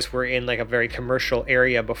while you guys were in like a very commercial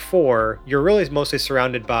area before, you're really mostly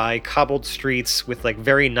surrounded by cobbled streets with like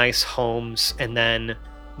very nice homes, and then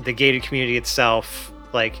the gated community itself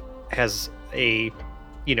like has a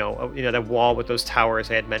that wall with those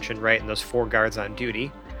towers I had mentioned, right? And those 4 guards on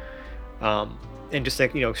duty. And just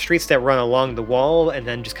like, streets that run along the wall and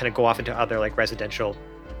then just kind of go off into other like residential,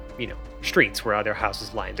 streets where other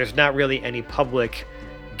houses line. There's not really any public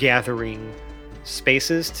gathering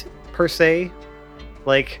spaces per se,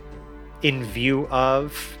 like in view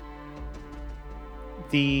of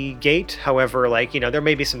the gate. However, like, there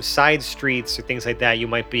may be some side streets or things like that you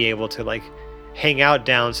might be able to like hang out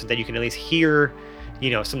down so that you can at least hear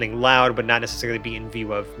something loud, but not necessarily be in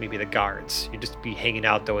view of maybe the guards. You just be hanging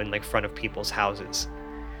out though in like front of people's houses.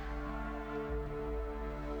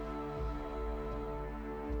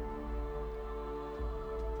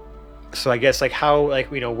 So I guess like how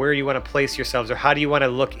where do you want to place yourselves, or how do you want to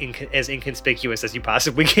look as inconspicuous as you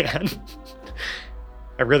possibly can?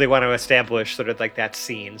 I really want to establish sort of like that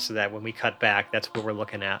scene so that when we cut back, that's what we're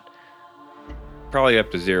looking at. Probably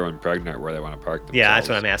up to Zero and Pregnant where they want to park themselves. Yeah, that's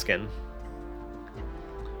what I'm asking.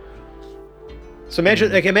 So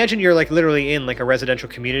imagine you're like literally in like a residential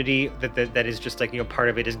community that is just like, part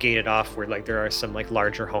of it is gated off where like there are some like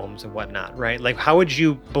larger homes and whatnot, right? Like how would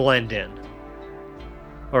you blend in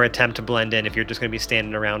or attempt to blend in if you're just going to be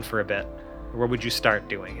standing around for a bit? Or what would you start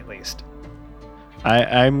doing at least?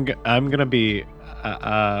 I'm gonna be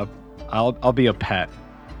I'll be a pet.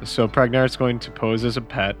 So Pregnart's going to pose as a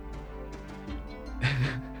pet.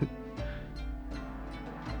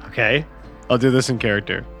 Okay. I'll do this in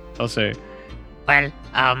character. I'll say, Well,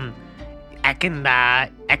 I can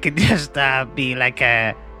just be like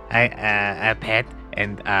a pet,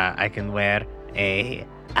 and I can wear a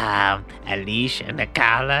leash and a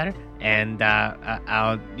collar, and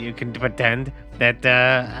you can pretend that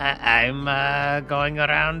I'm going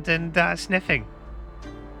around and sniffing.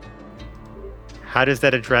 How does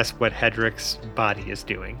that address what Hedrick's body is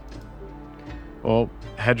doing? well,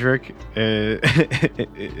 Hedrick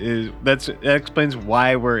that explains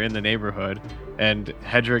why we're in the neighborhood, and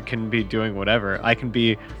Hedrick can be doing whatever. I can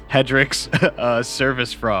be Hedrick's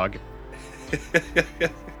service frog.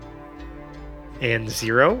 And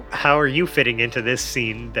Zero, how are you fitting into this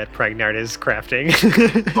scene that Pregnart is crafting?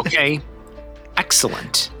 Okay,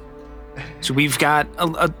 excellent. So we've got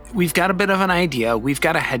a bit of an idea. We've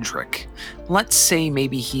got a Hedrick. Let's say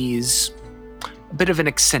maybe he's a bit of an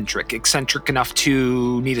eccentric enough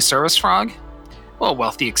to need a service frog. Well, a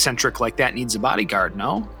wealthy eccentric like that needs a bodyguard,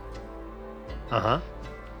 no? Uh-huh.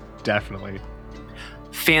 Definitely.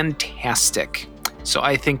 Fantastic. So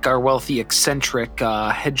I think our wealthy eccentric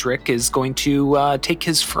Hedrick is going to take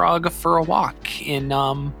his frog for a walk in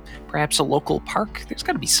perhaps a local park. There's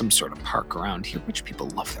got to be some sort of park around here. Which people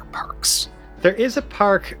love their parks. There is a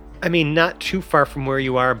park, I mean, not too far from where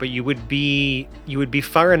you are, but you would be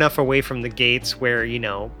far enough away from the gates where,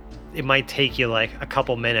 it might take you like a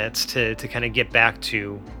couple minutes to kind of get back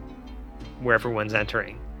to where everyone's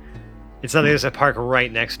entering. It's not like there's a park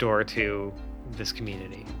right next door to this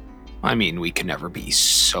community. I mean, we can never be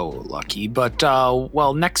so lucky, but,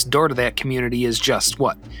 next door to that community is just,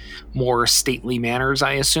 more stately manors,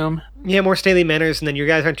 I assume? Yeah, more stately manors, and then you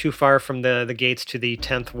guys aren't too far from the gates to the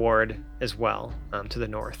 10th ward as well, to the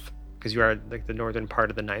north, because you are like the northern part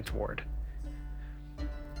of the 9th ward.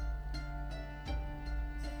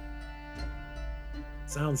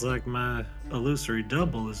 Sounds like my illusory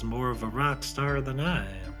double is more of a rock star than I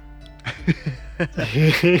am.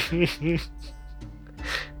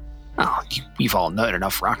 Oh, we've all known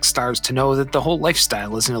enough rock stars to know that the whole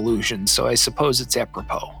lifestyle is an illusion, so I suppose it's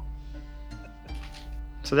apropos.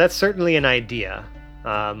 So that's certainly an idea.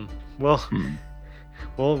 We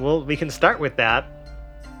can start with that,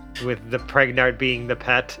 with the Pregnart being the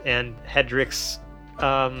pet and Hedrick's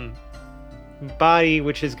body,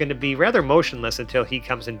 which is going to be rather motionless until he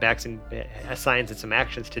comes in back and assigns it some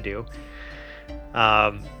actions to do.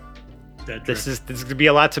 This is going to be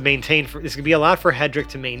a lot to maintain. This is going to be a lot for Hedrick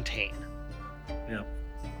to maintain. Yeah.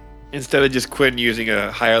 Instead of just Quinn using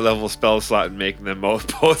a higher level spell slot and making them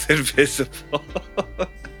both invisible.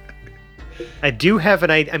 I do have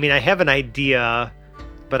I have an idea,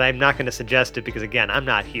 but I'm not going to suggest it because, again, I'm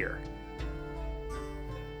not here.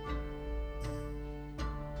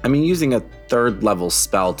 I mean, using a 3rd level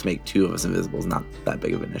spell to make 2 of us invisible is not that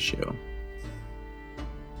big of an issue.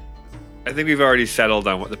 I think we've already settled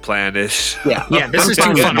on what the plan is. Yeah, Yeah, this is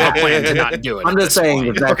too fun of a plan to not do it. I'm just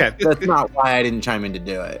saying that's Okay. not why I didn't chime in to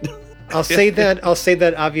do it. I'll say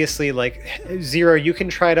that obviously, like, Zero, you can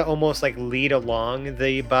try to almost like lead along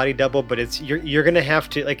the body double, but you're gonna have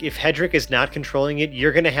to, like, if Hedrick is not controlling it,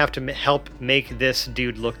 you're gonna have to help make this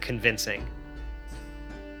dude look convincing.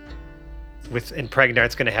 And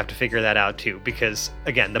Pregnart's gonna have to figure that out too, because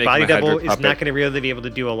again, the Make body him a double Hedrick is not puppet. gonna really be able to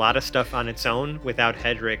do a lot of stuff on its own without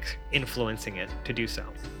Hedrick influencing it to do so.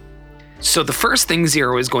 So the first thing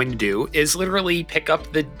Zero is going to do is literally pick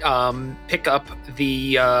up the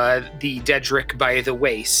Dedrick by the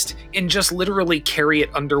waist and just literally carry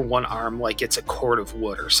it under one arm like it's a cord of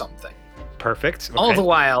wood or something. Perfect. Okay. All the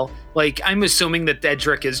while, like, I'm assuming that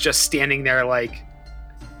Dedrick is just standing there, like,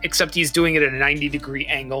 except he's doing it at a 90-degree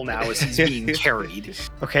angle now as he's being carried.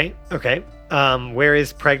 Okay. Where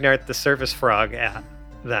is Pregnart the service frog at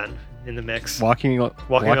then in the mix? Walking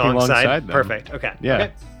Walking alongside them. Perfect. Okay. Yeah.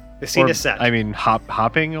 Okay. The scene Or, is set. I mean,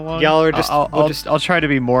 hopping along. Y'all are just- I'll try to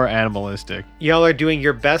be more animalistic. Y'all are doing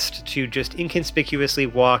your best to just inconspicuously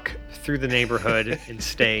walk through the neighborhood and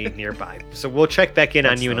stay nearby. So we'll check back in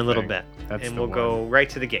on That's you in the a little thing. bit, That's and the we'll go one. right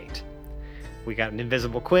to the gate. We got an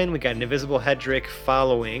invisible Quinn, we got an invisible Hedrick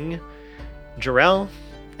following Jarrell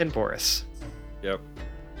and Boris. Yep.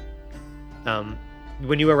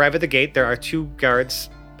 When you arrive at the gate, there are 2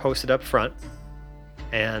 guards posted up front,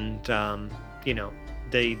 and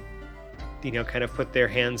they kind of put their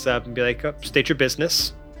hands up and be like, oh, state your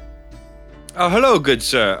business. Oh, hello, good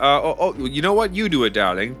sir. You know what? You do it,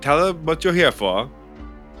 darling. Tell her what you're here for.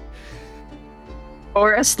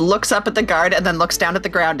 Boris looks up at the guard and then looks down at the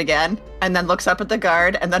ground again, and then looks up at the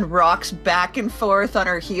guard and then rocks back and forth on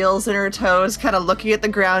her heels and her toes, kind of looking at the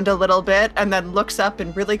ground a little bit, and then looks up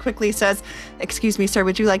and really quickly says, "Excuse me, sir,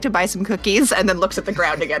 would you like to buy some cookies?" And then looks at the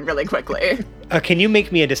ground again really quickly. Can you make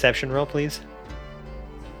me a deception roll, please?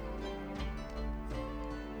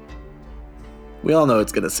 We all know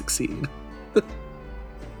it's gonna succeed.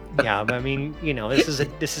 Yeah, but I mean, this is a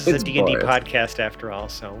It's D&D Boris. podcast after all,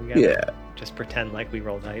 so we gotta Yeah. just pretend like we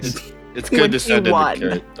roll dice. It's good to send in the 21.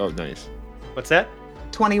 carrot. Oh, nice. What's that?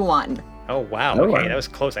 21. Oh wow, Oh, okay, wow. that was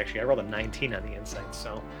close actually. I rolled a 19 on the inside,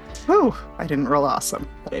 so. Whew, I didn't roll awesome,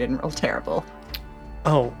 but I didn't roll terrible.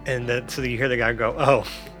 Oh, and so you hear the guy go, "Oh,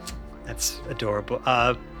 that's adorable."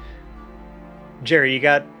 Jerry, you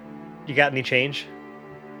got any change?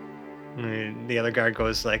 And the other guard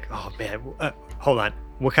goes like, "Oh man, hold on.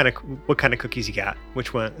 What kind of cookies you got?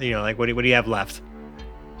 Which one? What do you have left?"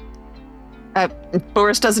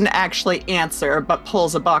 Boris doesn't actually answer, but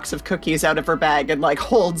pulls a box of cookies out of her bag and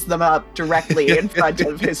holds them up directly in front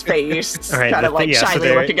of his face, All right, kind of so shyly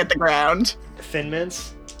they're- looking at the ground. Thin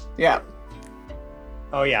Mints. Yeah.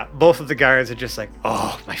 Oh yeah, both of the guards are just like,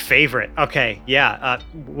 "Oh, my favorite." Okay, yeah.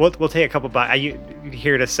 We'll take a couple bites. Are you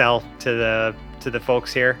here to sell to the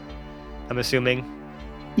folks here? I'm assuming.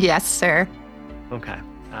 Yes, sir. Okay.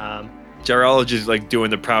 Jarrell is just doing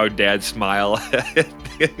the proud dad smile.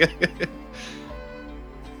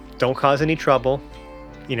 Don't cause any trouble,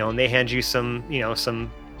 and they hand you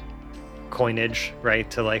some coinage, right,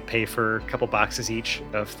 to pay for a couple boxes each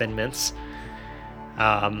of Thin Mints.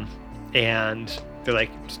 And they're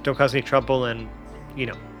like, "Just don't cause any trouble, and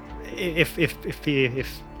if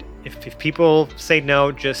people say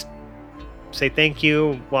no, just say thank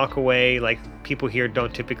you, walk away. People here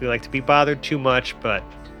don't typically like to be bothered too much, but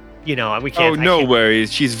we Oh, can't." no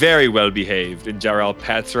worries. She's very well behaved. And Jarrell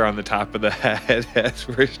pats her on the top of the head as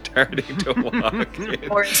we're starting to walk in.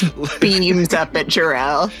 Boris beams up at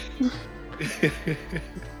Jarrell.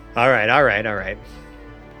 All right.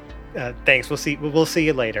 Thanks. We'll see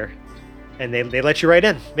you later. And they let you right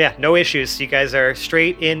in. Yeah, no issues. You guys are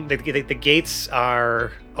straight in. The gates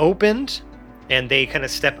are opened, and they kind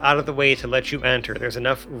of step out of the way to let you enter. There's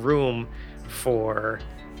enough room for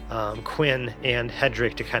Quinn and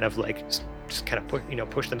Hedrick to kind of just kind of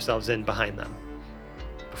push themselves in behind them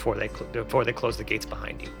before they close the gates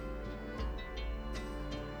behind you.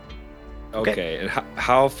 Okay, and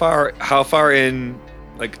how far in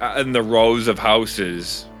in the rows of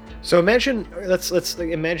houses? So imagine let's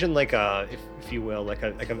imagine if you will like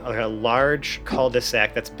a large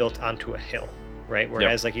cul-de-sac that's built onto a hill, right?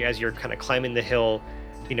 Whereas as you're kind of climbing the hill,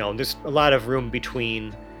 there's a lot of room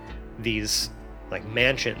between these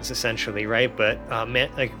mansions essentially, right? But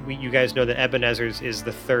you guys know that Ebenezer's is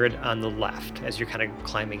the third on the left as you're kind of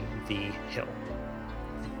climbing the hill.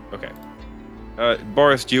 Okay.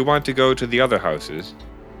 Boris, do you want to go to the other houses?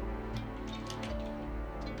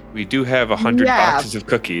 We do have 100 Yeah. boxes of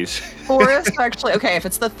cookies. Boris actually, okay, if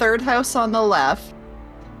it's the third house on the left,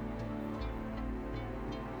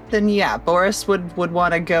 then yeah, Boris would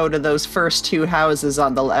want to go to those first 2 houses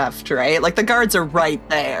on the left, right? The guards are right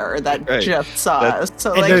there that Right. just saw That- us.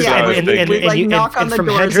 So And there's- yeah, and- we and- knock on the from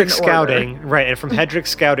doors in Hedrick order. scouting, right? And from Hedrick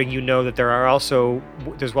scouting, you know that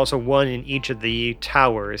there's also one in each of the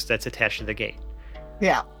towers that's attached to the gate.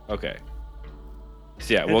 Yeah, Okay.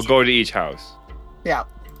 So yeah, we'll go to each house. yeah.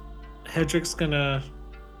 Hedrick's gonna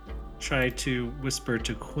try to whisper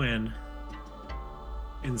to Quinn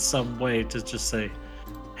in some way to just say,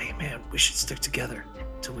 "Hey man, we should stick together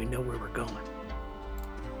till we know where we're going.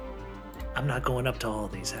 I'm not going up to all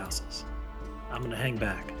of these houses. I'm gonna hang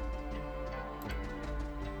back."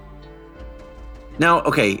 Now,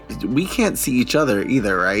 okay, we can't see each other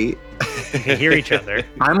either, right? You can hear each other.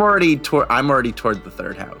 I'm already toward the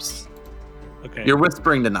third house. Okay. You're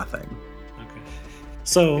whispering to nothing. Okay.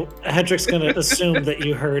 So Hedrick's gonna assume that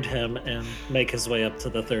you heard him and make his way up to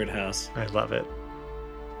the third house. I love it.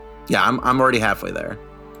 Yeah, I'm already halfway there.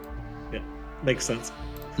 Makes sense.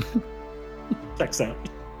 Checks out.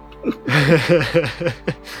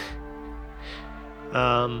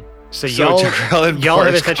 So So Jarrell and y'all have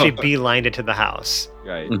Boris essentially go- beelined it to the house.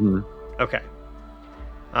 Right. Mhm. Okay.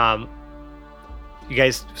 You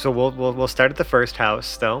guys. So we'll start at the first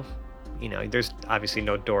house, though. You know, there's obviously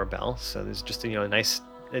no doorbell, so there's just a nice.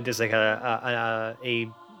 There's like a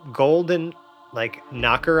golden like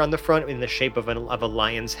knocker on the front in the shape of a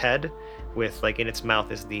lion's head, with like in its mouth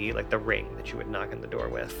is the ring that you would knock on the door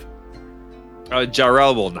with.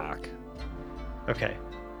 Jarrell will knock. Okay.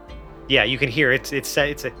 Yeah, you can hear it's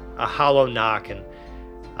a hollow knock,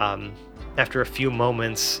 and after a few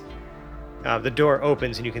moments, the door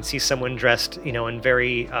opens and you can see someone dressed, in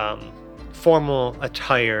very formal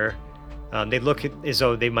attire. They look as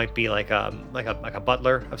though they might be like a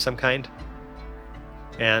butler of some kind,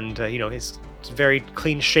 and he's very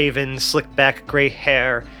clean shaven, slicked back gray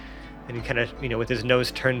hair, and he kind of with his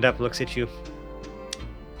nose turned up looks at you.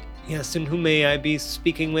 Yes, and who may I be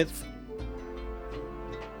speaking with?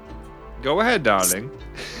 Go ahead, darling.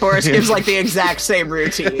 Boris gives like the exact same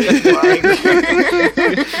routine.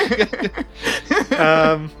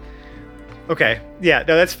 Okay. Yeah,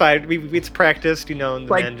 no, that's fine. It's practiced, and the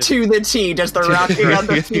Like man just to the T, just the rocking on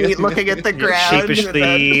the feet, looking at the ground.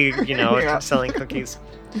 sheepishly, Yeah. selling cookies.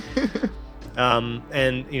 And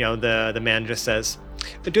the man just says,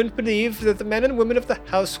 "I don't believe that the men and women of the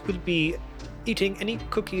house will be eating any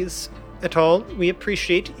cookies at all. We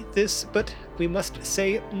appreciate this, but we must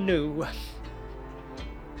say no."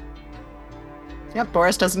 Yep,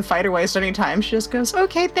 Boris doesn't fight or waste any time. She just goes,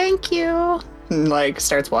 "Okay, thank you," and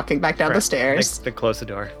starts walking back down the Correct. stairs. They close the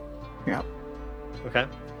door. Yep. Okay.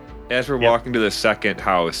 As we're Yep. walking to the second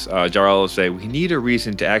house, Jarrell will say, "We need a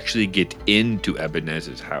reason to actually get into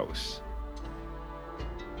Ebenezer's house."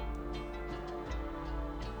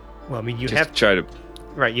 Well, I mean, you Just have try to,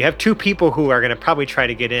 you have two people who are going to probably try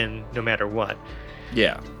to get in no matter what.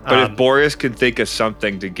 yeah. But if Um, Boris can think of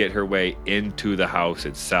something to get her way into the house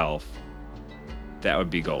itself, that would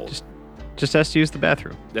be gold. Just has to use the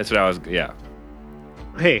bathroom. That's what I was. Yeah.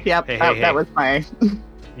 Hey, Yep, hey, that, hey, that was my.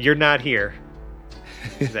 you're not here,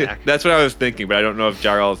 Zach. That's what I was thinking, but I don't know if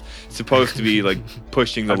Jarrell's supposed to be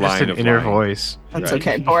pushing the I'm just line an of inner line. voice. That's Right.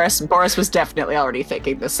 okay. Boris was definitely already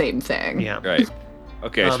thinking the same thing. Yeah. Right.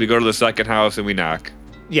 Okay, so we go to the second house and we knock.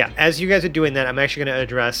 Yeah, as you guys are doing that, I'm actually going to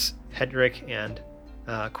address Hedrick and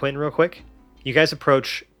Quinn real quick. You guys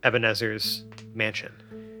approach Ebenezer's mansion.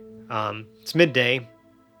 It's midday.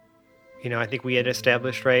 I think we had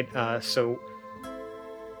established, right? So,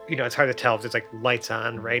 it's hard to tell if there's lights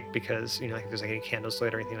on, right? Because, if there's any candles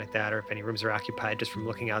lit or anything like that, or if any rooms are occupied just from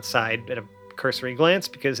looking outside at a cursory glance,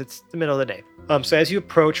 because it's the middle of the day. So as you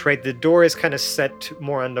approach, right, the door is kind of set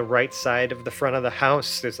more on the right side of the front of the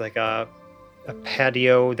house. There's a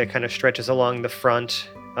patio that kind of stretches along the front,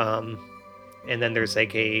 and then there's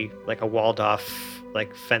a walled off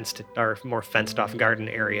fenced or more fenced off garden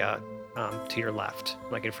area to your left,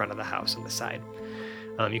 in front of the house on the side.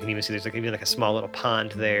 You can even see there's even a small little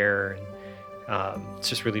pond there. It's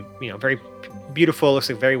just really very beautiful. Looks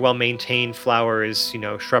like very well maintained flowers,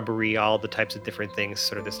 shrubbery, all the types of different things.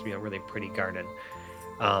 Sort of this really pretty garden.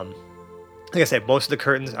 Like I said, most of the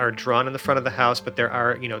curtains are drawn in the front of the house, but there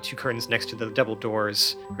are, two curtains next to the double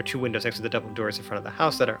doors, or two windows next to the double doors in front of the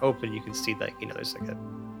house that are open. You can see there's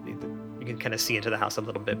you can kind of see into the house a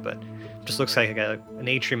little bit, but it just looks like an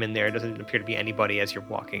atrium in there. It doesn't appear to be anybody as you're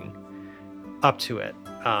walking up to it.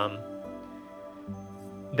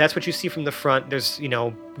 That's what you see from the front. There's,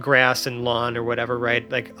 grass and lawn or whatever, right?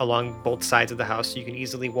 Along both sides of the house. So you can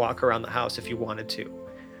easily walk around the house if you wanted to.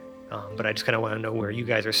 But I just kind of want to know where you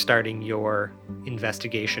guys are starting your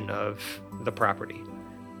investigation of the property.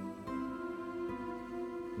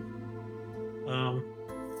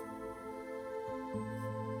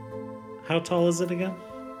 How tall is it again?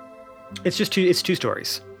 It's two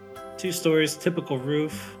stories. 2 stories, typical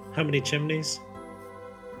roof. How many chimneys?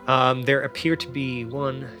 There appear to be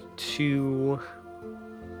 1, 2,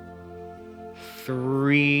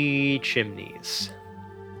 3 chimneys.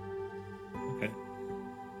 Okay.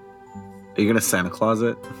 Are you gonna Santa Claus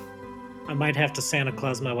it? I might have to Santa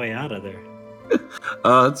Claus my way out of there.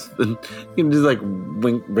 You can just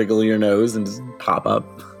wiggle your nose and just pop up.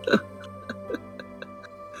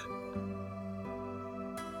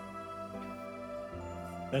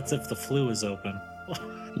 That's if the flue is open.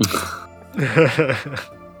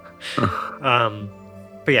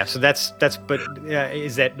 But yeah, so that's but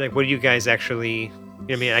is that what do you guys actually?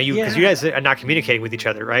 Are you because you Yeah. guys are not communicating with each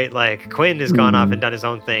other, right? Quinn has gone off and done his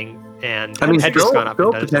own thing, and Hedrick's Phil gone off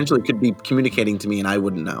and done his own. potentially could be communicating to me and I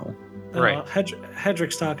wouldn't know. Right.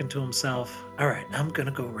 Hedrick's talking to himself. All right, I'm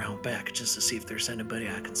gonna go around back just to see if there's anybody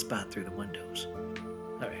I can spot through the windows.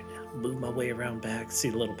 All right, move my way around back, see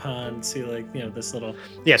the little pond, see this little.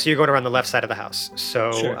 Yeah, so you're going around the left side of the house.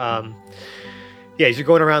 So, Sure. Yeah, as you're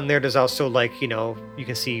going around there, there's also you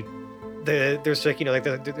can see there's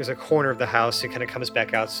there's a corner of the house. It kind of comes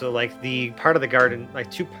back out. So the part of the garden,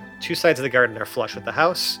 two sides of the garden are flush with the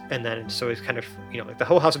house, and then so it's kind of the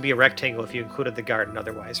whole house would be a rectangle if you included the garden.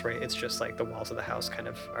 Otherwise, right? It's just the walls of the house kind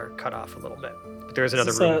of are cut off a little bit. But there is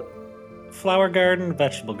another room. A flower garden,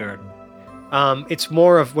 vegetable garden. It's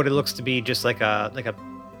more of what it looks to be, just like a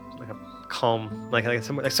calm,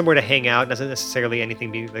 somewhere to hang out. It doesn't necessarily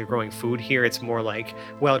anything be growing food here. It's more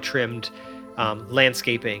well trimmed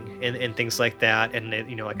landscaping and things like that. And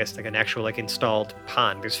I guess an actual installed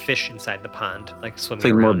pond. There's fish inside the pond, swimming It's like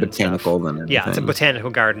around. more and botanical stuff. than anything. Yeah, it's a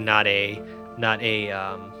botanical garden, not a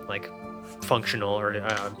functional or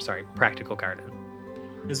practical garden.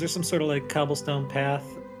 Is there some sort of cobblestone path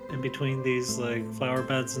in between these flower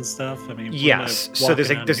beds and stuff? I mean, Yes. So there's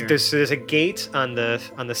a gate on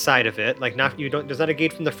the side of it. There's not a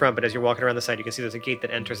gate from the front, but as you're walking around the side, you can see there's a gate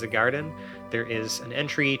that enters the garden. There is an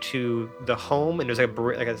entry to the home, and there's a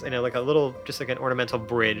little, just an ornamental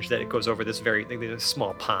bridge that it goes over this there's a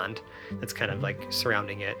small pond that's kind of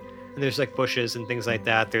surrounding it. And there's bushes and things like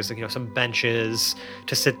that. There's some benches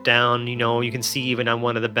to sit down. You can see even on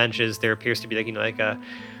one of the benches there appears to be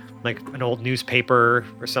an old newspaper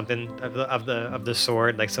or something of the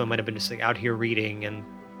sort. Someone might have been just out here reading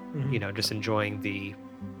and just enjoying the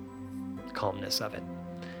calmness of it.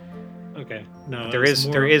 Okay. No, There is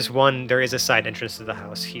a side entrance to the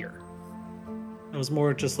house here. I was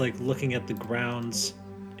more just looking at the grounds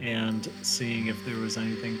and seeing if there was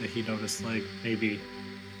anything that he noticed, maybe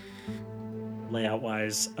layout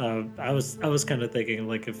wise. I was kind of thinking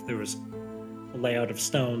if there was a layout of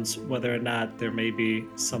stones, whether or not there may be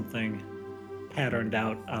something patterned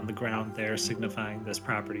out on the ground there signifying this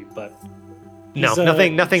property, but No,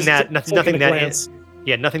 nothing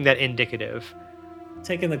that indicative.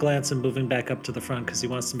 Taking the glance and moving back up to the front because he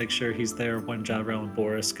wants to make sure he's there when Jarrell and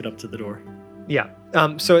Boris get up to the door. Yeah.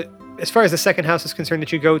 So as far as the second house is concerned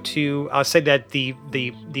that you go to, I'll say that the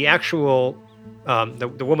actual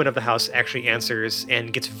the woman of the house actually answers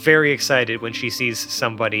and gets very excited when she sees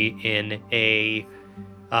somebody in a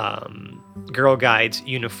Girl Guides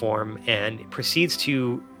uniform and proceeds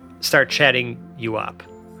to start chatting you up.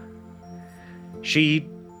 She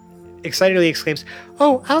excitedly exclaims,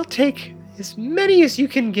 "Oh, I'll take as many as you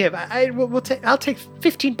can give. I'll take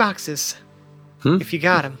 15 boxes if you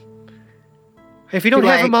got them. If you don't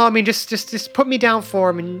have them all, I mean, just put me down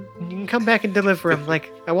for them, and you can come back and deliver them.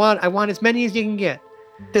 I want as many as you can get."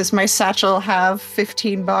 Does my satchel have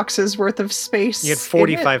 15 boxes worth of space? You had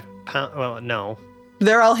 45 pounds. Well, no.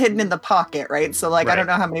 They're all hidden in the pocket, right? So I Right. don't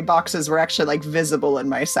know how many boxes were actually visible in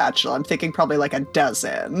my satchel. I'm thinking probably a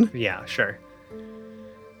dozen. Yeah, sure.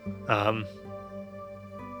 But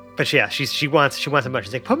yeah, she wants a bunch.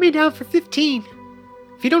 She's like, "Put me down for 15.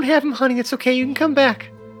 If you don't have them, honey, it's okay. You can come back.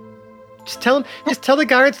 Just tell the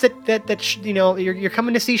guards that you're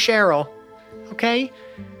coming to see Cheryl, okay?"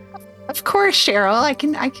 Of course, Cheryl.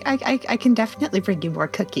 I can definitely bring you more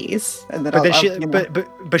cookies. And then But then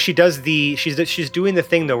but she does she's doing the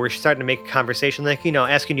thing though where she's starting to make a conversation,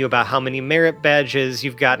 asking you about how many merit badges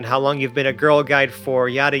you've got and how long you've been a Girl Guide for,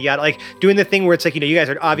 yada yada, doing the thing where it's you guys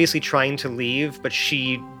are obviously trying to leave, but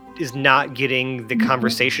she is not getting the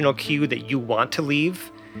conversational cue that you want to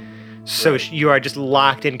leave. So you are just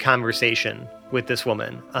locked in conversation with this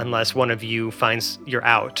woman unless one of you finds you're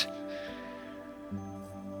out.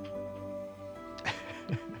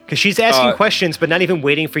 Because she's asking questions, but not even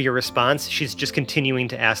waiting for your response. She's just continuing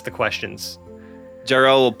to ask the questions.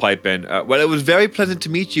 Jarrell will pipe in. Well, it was very pleasant to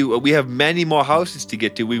meet you. We have many more houses to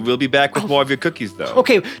get to. We will be back with more of your cookies, though.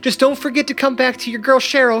 Okay, just don't forget to come back to your girl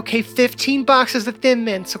Cheryl, okay? 15 boxes of Thin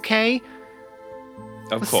Mints, okay?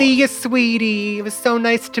 Of We'll course. see you, sweetie. It was so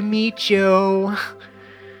nice to meet you.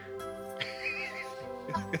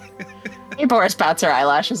 Hey, Boris bats her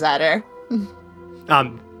eyelashes at her.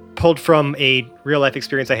 Pulled from a real-life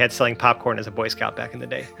experience I had selling popcorn as a Boy Scout back in the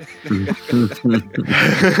day.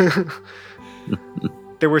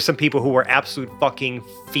 There were some people who were absolute fucking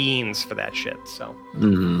fiends for that shit, so...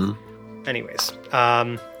 Mhm. Anyways,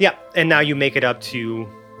 yeah, and now you make it up to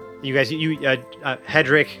you guys.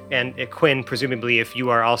 Hedrick and Quinn, presumably, if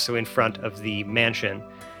you are also in front of the mansion,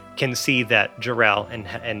 can see that Jarrell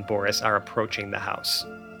and Boris are approaching the house.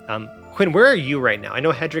 Quinn, where are you right now? I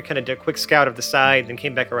know Hedrick kind of did a quick scout of the side, then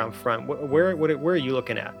came back around front. Where are you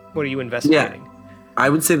looking at? What are you investigating? I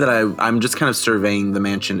would say that I'm just kind of surveying the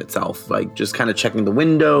mansion itself, just kind of checking the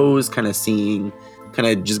windows, kind of seeing, kind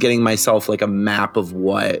of just getting myself a map of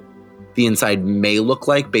what the inside may look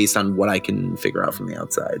like based on what I can figure out from the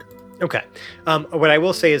outside. Okay. What I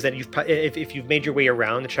will say is that if you've made your way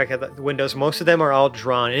around to check out the windows, most of them are all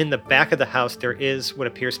drawn. And in the back of the house, there is what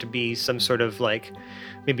appears to be some sort of like,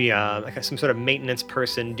 maybe some sort of maintenance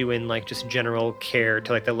person doing like just general care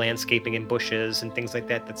to like the landscaping and bushes and things like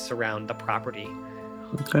that surround the property.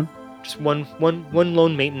 Okay. Just one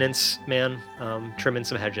lone maintenance man trimming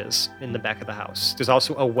some hedges in the back of the house. There's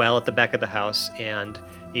also a well at the back of the house and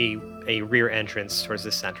a rear entrance towards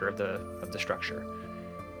the center of the structure.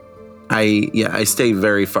 I stay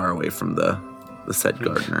very far away from the said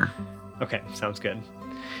gardener. Okay, sounds good.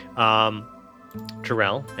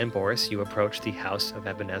 Jarrell and Boris, you approach the house of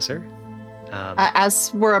Ebenezer.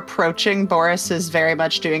 As we're approaching, Boris is very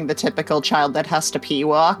much doing the typical child that has to pee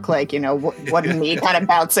walk, like, one knee kind of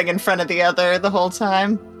bouncing in front of the other the whole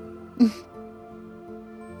time.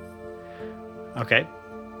 Okay,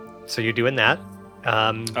 so you're doing that.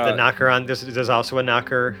 The knocker on there's also a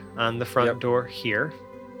knocker on the front door here.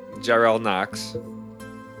 Jarrell knocks.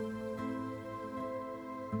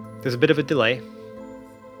 There's a bit of a delay.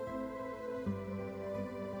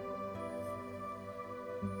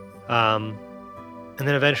 And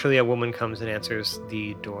then eventually a woman comes and answers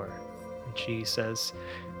the door. And she says,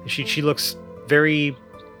 she looks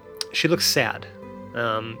sad.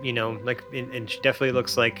 And she definitely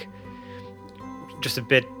looks like just a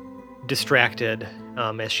bit distracted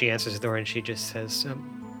as she answers the door, and she just says,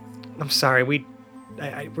 I'm sorry,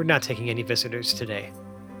 we're not taking any visitors today.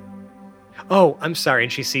 Oh, I'm sorry.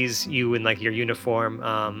 And she sees you in like your uniform,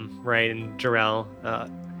 right? And Jarrell,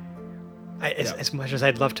 as much as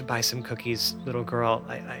I'd love to buy some cookies, little girl,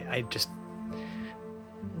 I just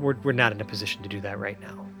we're not in a position to do that right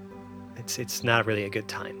now. It's not really a good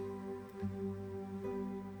time.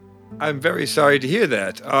 I'm very sorry to hear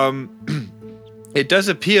that. It does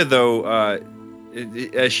appear, though,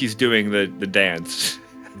 as she's doing the dance,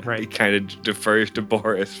 right, he kind of defers to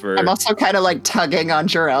Boris for. I'm also kind of like tugging on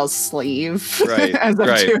Jarrell's sleeve right, as I'm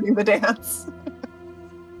right. doing the dance.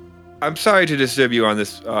 I'm sorry to disturb you on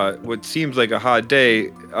this, what seems like a hard day.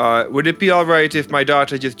 Would it be all right if my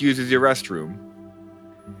daughter just uses your restroom?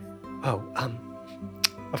 Oh,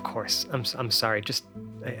 of course. I'm sorry. Just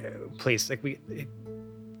please,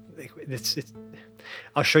 it's.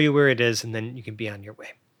 I'll show you where it is, and then you can be on your way.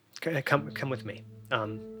 Come with me.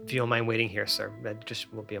 If you don't mind waiting here, sir, that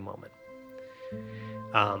just will be a moment.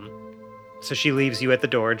 So she leaves you at the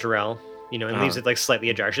door, Jarrell, and leaves it like slightly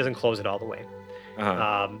ajar. She doesn't close it all the way.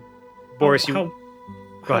 Boris, how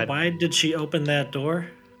wide did she open that door?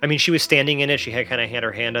 I mean, she was standing in it. She had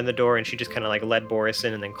her hand on the door, and she just kind of like led Boris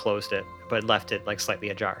in and then closed it, but left it like slightly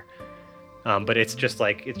ajar. But it's just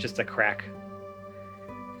a crack.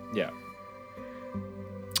 Yeah.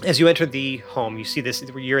 As you enter the home, you see this.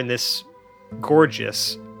 You're in this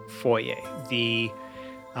gorgeous foyer. The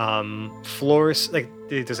floors,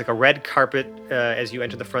 there's like a red carpet as you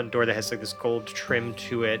enter the front door that has like this gold trim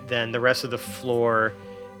to it. Then the rest of the floor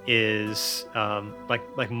is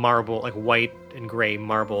like marble, like white and gray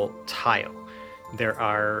marble tile. There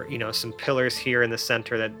are some pillars here in the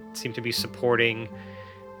center that seem to be supporting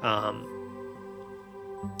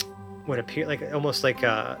what appear like almost like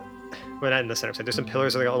well, not in the center side. There's some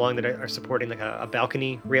pillars along that are supporting like a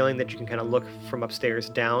balcony railing that you can kind of look from upstairs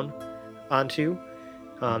down onto.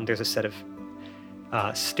 There's a set of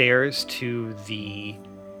stairs to the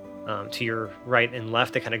to your right and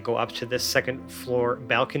left that kind of go up to this second floor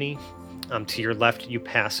balcony. To your left, you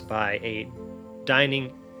pass by a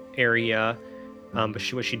dining area, but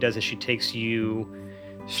what she does is she takes you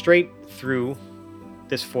straight through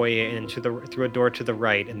this foyer and through a door to the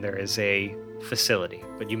right, and there is a facility.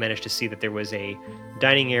 But you managed to see that there was a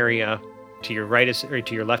dining area to your right or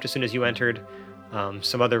to your left as soon as you entered.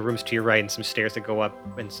 Some other rooms to your right, and some stairs that go up,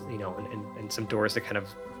 and and some doors that kind of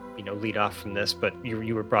lead off from this. But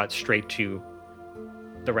you were brought straight to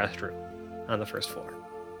the restroom on the first floor.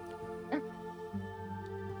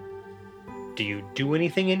 Do you do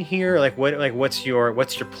anything in here? What's your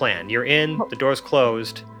plan? You're in, the door's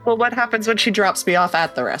closed. Well, what happens when she drops me off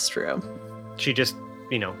at the restroom? She just,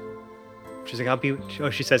 she's like, I'll be. Oh,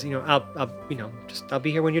 she says, I'll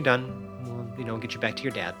be here when you're done. We'll, get you back to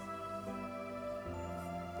your dad.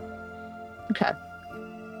 Okay.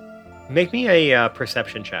 Make me a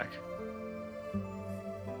perception check.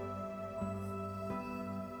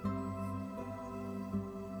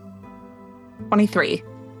 $23.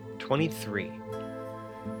 23.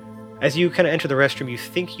 As you kind of enter the restroom, you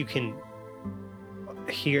think you can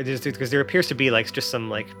hear, because there appears to be just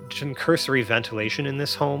some cursory ventilation in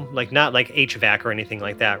this home, not like HVAC or anything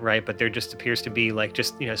like that, right? But there just appears to be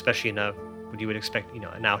especially in what you would expect,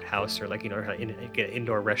 an outhouse or an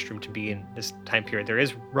indoor restroom to be in this time period. There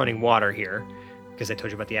is running water here, because I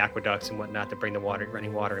told you about the aqueducts and whatnot that bring the water,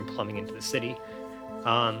 running water and plumbing into the city.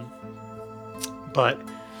 But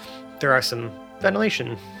there are some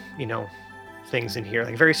ventilation, things in here,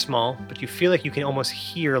 like very small, but you feel like you can almost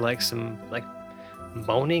hear like some like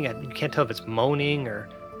moaning. You can't tell if it's moaning or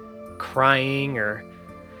crying, or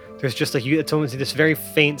there's just like it's almost this very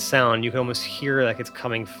faint sound. You can almost hear like it's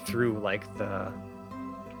coming through like the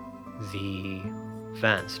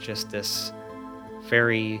vents, just this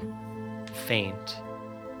very faint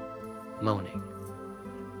moaning.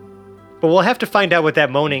 But we'll have to find out what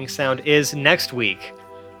that moaning sound is next week.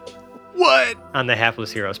 What? On the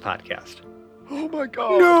Hapless Heroes podcast. Oh my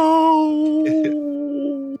god.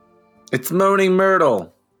 No. It's Moaning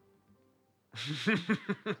Myrtle.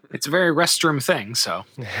 It's a very restroom thing, so.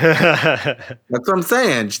 That's what I'm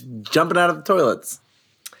saying. Just jumping out of the toilets.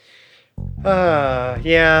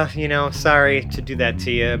 Yeah, sorry to do that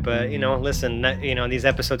to you, but, listen, these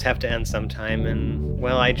episodes have to end sometime, and,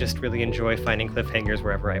 well, I just really enjoy finding cliffhangers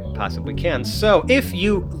wherever I possibly can. So, if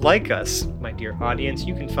you like us, my dear audience,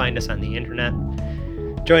 you can find us on the internet.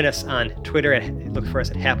 Join us on Twitter and look for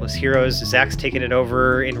us at Hapless Heroes. Zach's taken it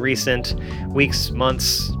over in recent weeks,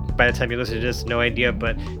 months. By the time you listen to this, no idea,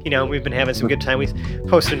 but we've been having some good time. We've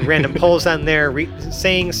posted random polls on there,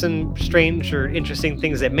 saying some strange or interesting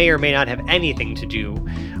things that may or may not have anything to do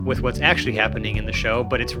with what's actually happening in the show,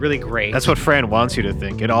 but it's really great. That's what Fran wants you to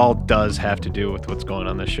think. It all does have to do with what's going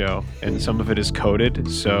on the show, and some of it is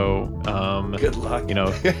coded. So, Good luck.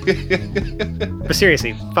 But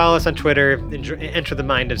seriously, follow us on Twitter. Enter the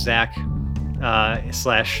mind of Zach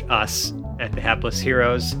 /us at the Hapless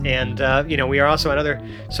Heroes, and we are also on other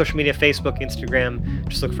social media, Facebook, Instagram.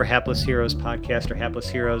 Just look for Hapless Heroes Podcast or Hapless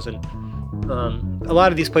Heroes, and a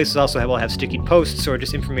lot of these places also will have sticky posts or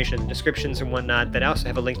just information in the descriptions and whatnot that also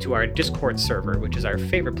have a link to our Discord server, which is our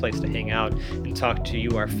favorite place to hang out and talk to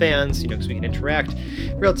you, our fans, because we can interact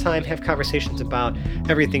real time, have conversations about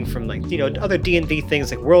everything from other D&D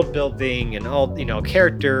things like world building and all,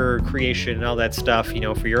 character creation and all that stuff,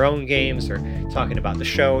 for your own games, or talking about the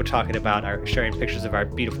show, talking about sharing pictures of our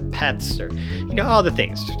beautiful pets, or, all the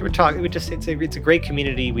things. It's a great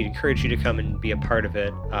community. We'd encourage you to come and be a part of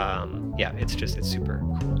it. It's super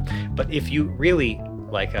cool. But if you really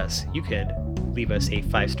like us, you could leave us a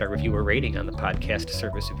 5-star review or rating on the podcast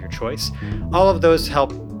service of your choice. All of those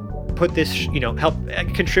help put this, help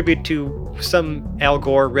contribute to some Al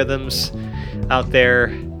Gore rhythms out there,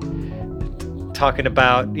 talking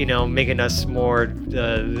about, making us more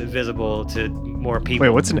visible to more people.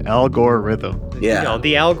 Wait, what's an Al Gore rhythm? Yeah.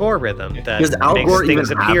 The Al Gore rhythm that Does Al makes Gore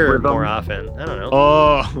things even have appear rhythm? more often. I don't know.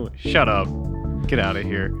 Oh, shut up. Get out of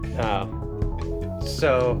here.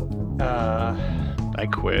 I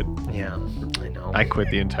quit. Yeah, I know. I quit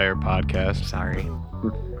the entire podcast. Sorry.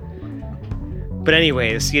 But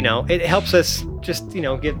anyways, it helps us just,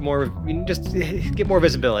 get more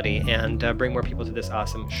visibility and bring more people to this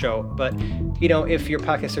awesome show. But, if your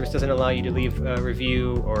podcast service doesn't allow you to leave a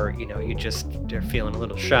review, or, you just are feeling a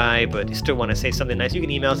little shy, but you still want to say something nice, you can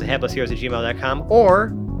email us at haplessheroes@gmail.com, or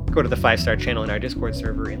go to the 5-star channel in our Discord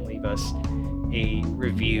server and leave us a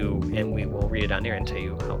review, and we will read it on there and tell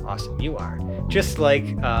you how awesome you are. Just like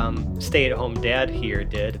Stay-at-Home Dad here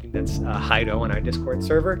did. I think that's Hido on our Discord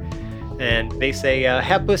server. And they say,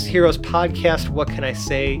 Hapless Heroes Podcast, what can I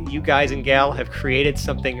say? You guys and gal have created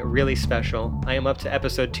something really special. I am up to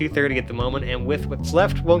episode 230 at the moment, and with what's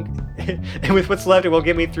left, it won't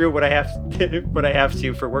get me through what I have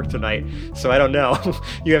to for work tonight. So I don't know.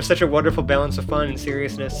 You have such a wonderful balance of fun and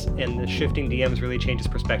seriousness, and the shifting DMs really changes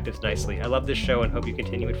perspectives nicely. I love this show and hope you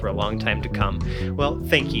continue it for a long time to come. Well,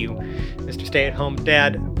 thank you, Mr. Stay-at-Home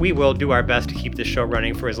Dad. We will do our best to keep this show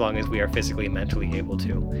running for as long as we are physically and mentally able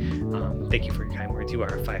to. Thank you for your kind words. You are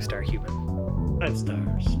a 5-star human. 5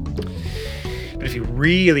 stars. But if you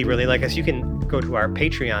really, really like us, you can go to our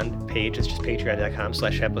Patreon page. It's just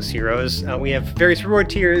patreon.com/haplessheroes. We have various reward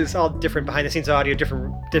tiers, all different behind-the-scenes audio,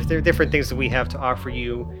 different things that we have to offer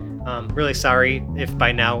you. Really sorry if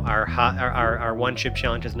by now our one chip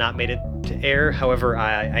challenge has not made it to air. However,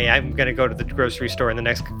 I'm gonna go to the grocery store in the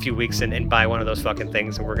next few weeks and buy one of those fucking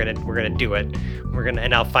things, and we're gonna do it.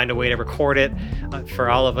 And I'll find a way to record it for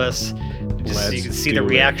all of us, just so you can see the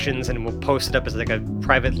reactions, and we'll post it up as like a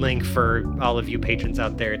private link for all of you patrons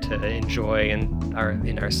out there to enjoy in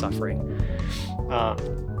our suffering.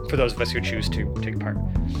 For those of us who choose to take part.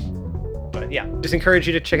 But yeah, just encourage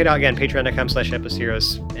you to check it out again,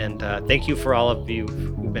 patreon.com/haplessheroes. And thank you for all of you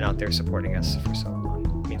who've been out there supporting us for so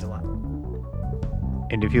long. It means a lot.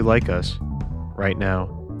 And if you like us right now,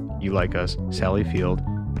 you like us, Sally Field,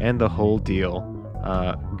 and the whole deal,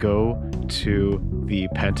 go to the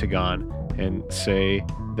Pentagon and say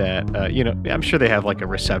that I'm sure they have like a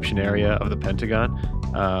reception area of the Pentagon,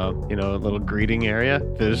 a little greeting area,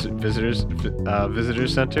 visitors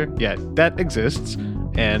center. Yeah, that exists,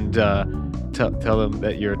 and tell them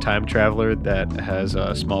that you're a time traveler that has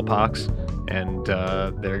smallpox, and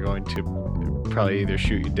they're going to probably either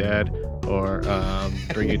shoot you dead or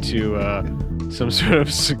bring you to some sort of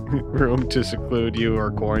room to seclude you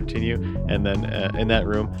or quarantine you, and then in that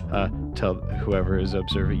room tell whoever is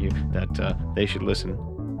observing you that they should listen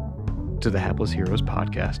to the Hapless Heroes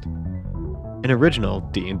podcast, an original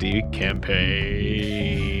D&D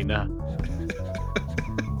campaign.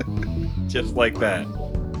 Just like that.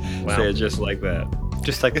 Wow. Say it just like that.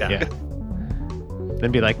 Just like that. Yeah.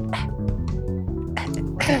 Then be like,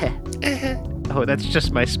 oh, that's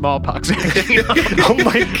just my smallpox. Oh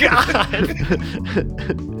my god!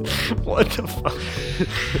 What the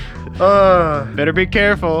fuck? Better be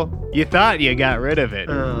careful. You thought you got rid of it.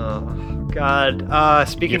 Oh god.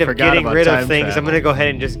 Speaking You of forgot getting about rid of time things, I'm travel. gonna go ahead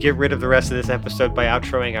and just get rid of the rest of this episode by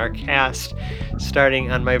outroing our cast, starting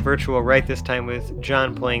on my virtual right this time with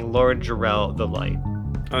John playing Lord Jarrell the Light,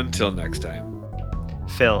 Until next time.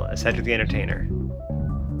 Phil as Cedric the Entertainer,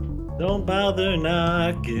 Don't bother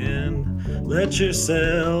knocking. Let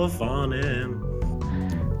yourself on in.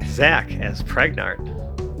 Zach as Pregnart,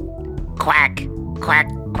 Quack, quack,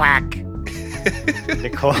 quack.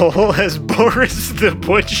 Nicole as Boris the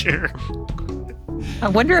Butcher, I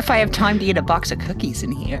wonder if I have time to eat a box of cookies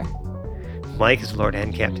in here. Mike as Lord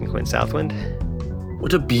and Captain Quinn Southwind,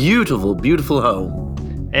 What a beautiful, beautiful hoe.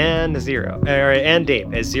 and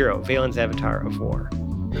Dave as Zero, Valen's Avatar of War.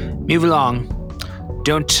 Move along.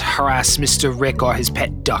 Don't harass Mr. Rick or his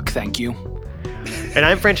pet duck, thank you. And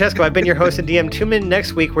I'm Francesco. I've been your host and DM. Tune in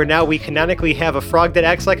next week where now we canonically have a frog that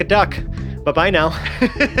acts like a duck. Bye-bye now.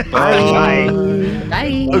 Bye.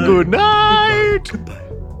 A good night. Goodbye.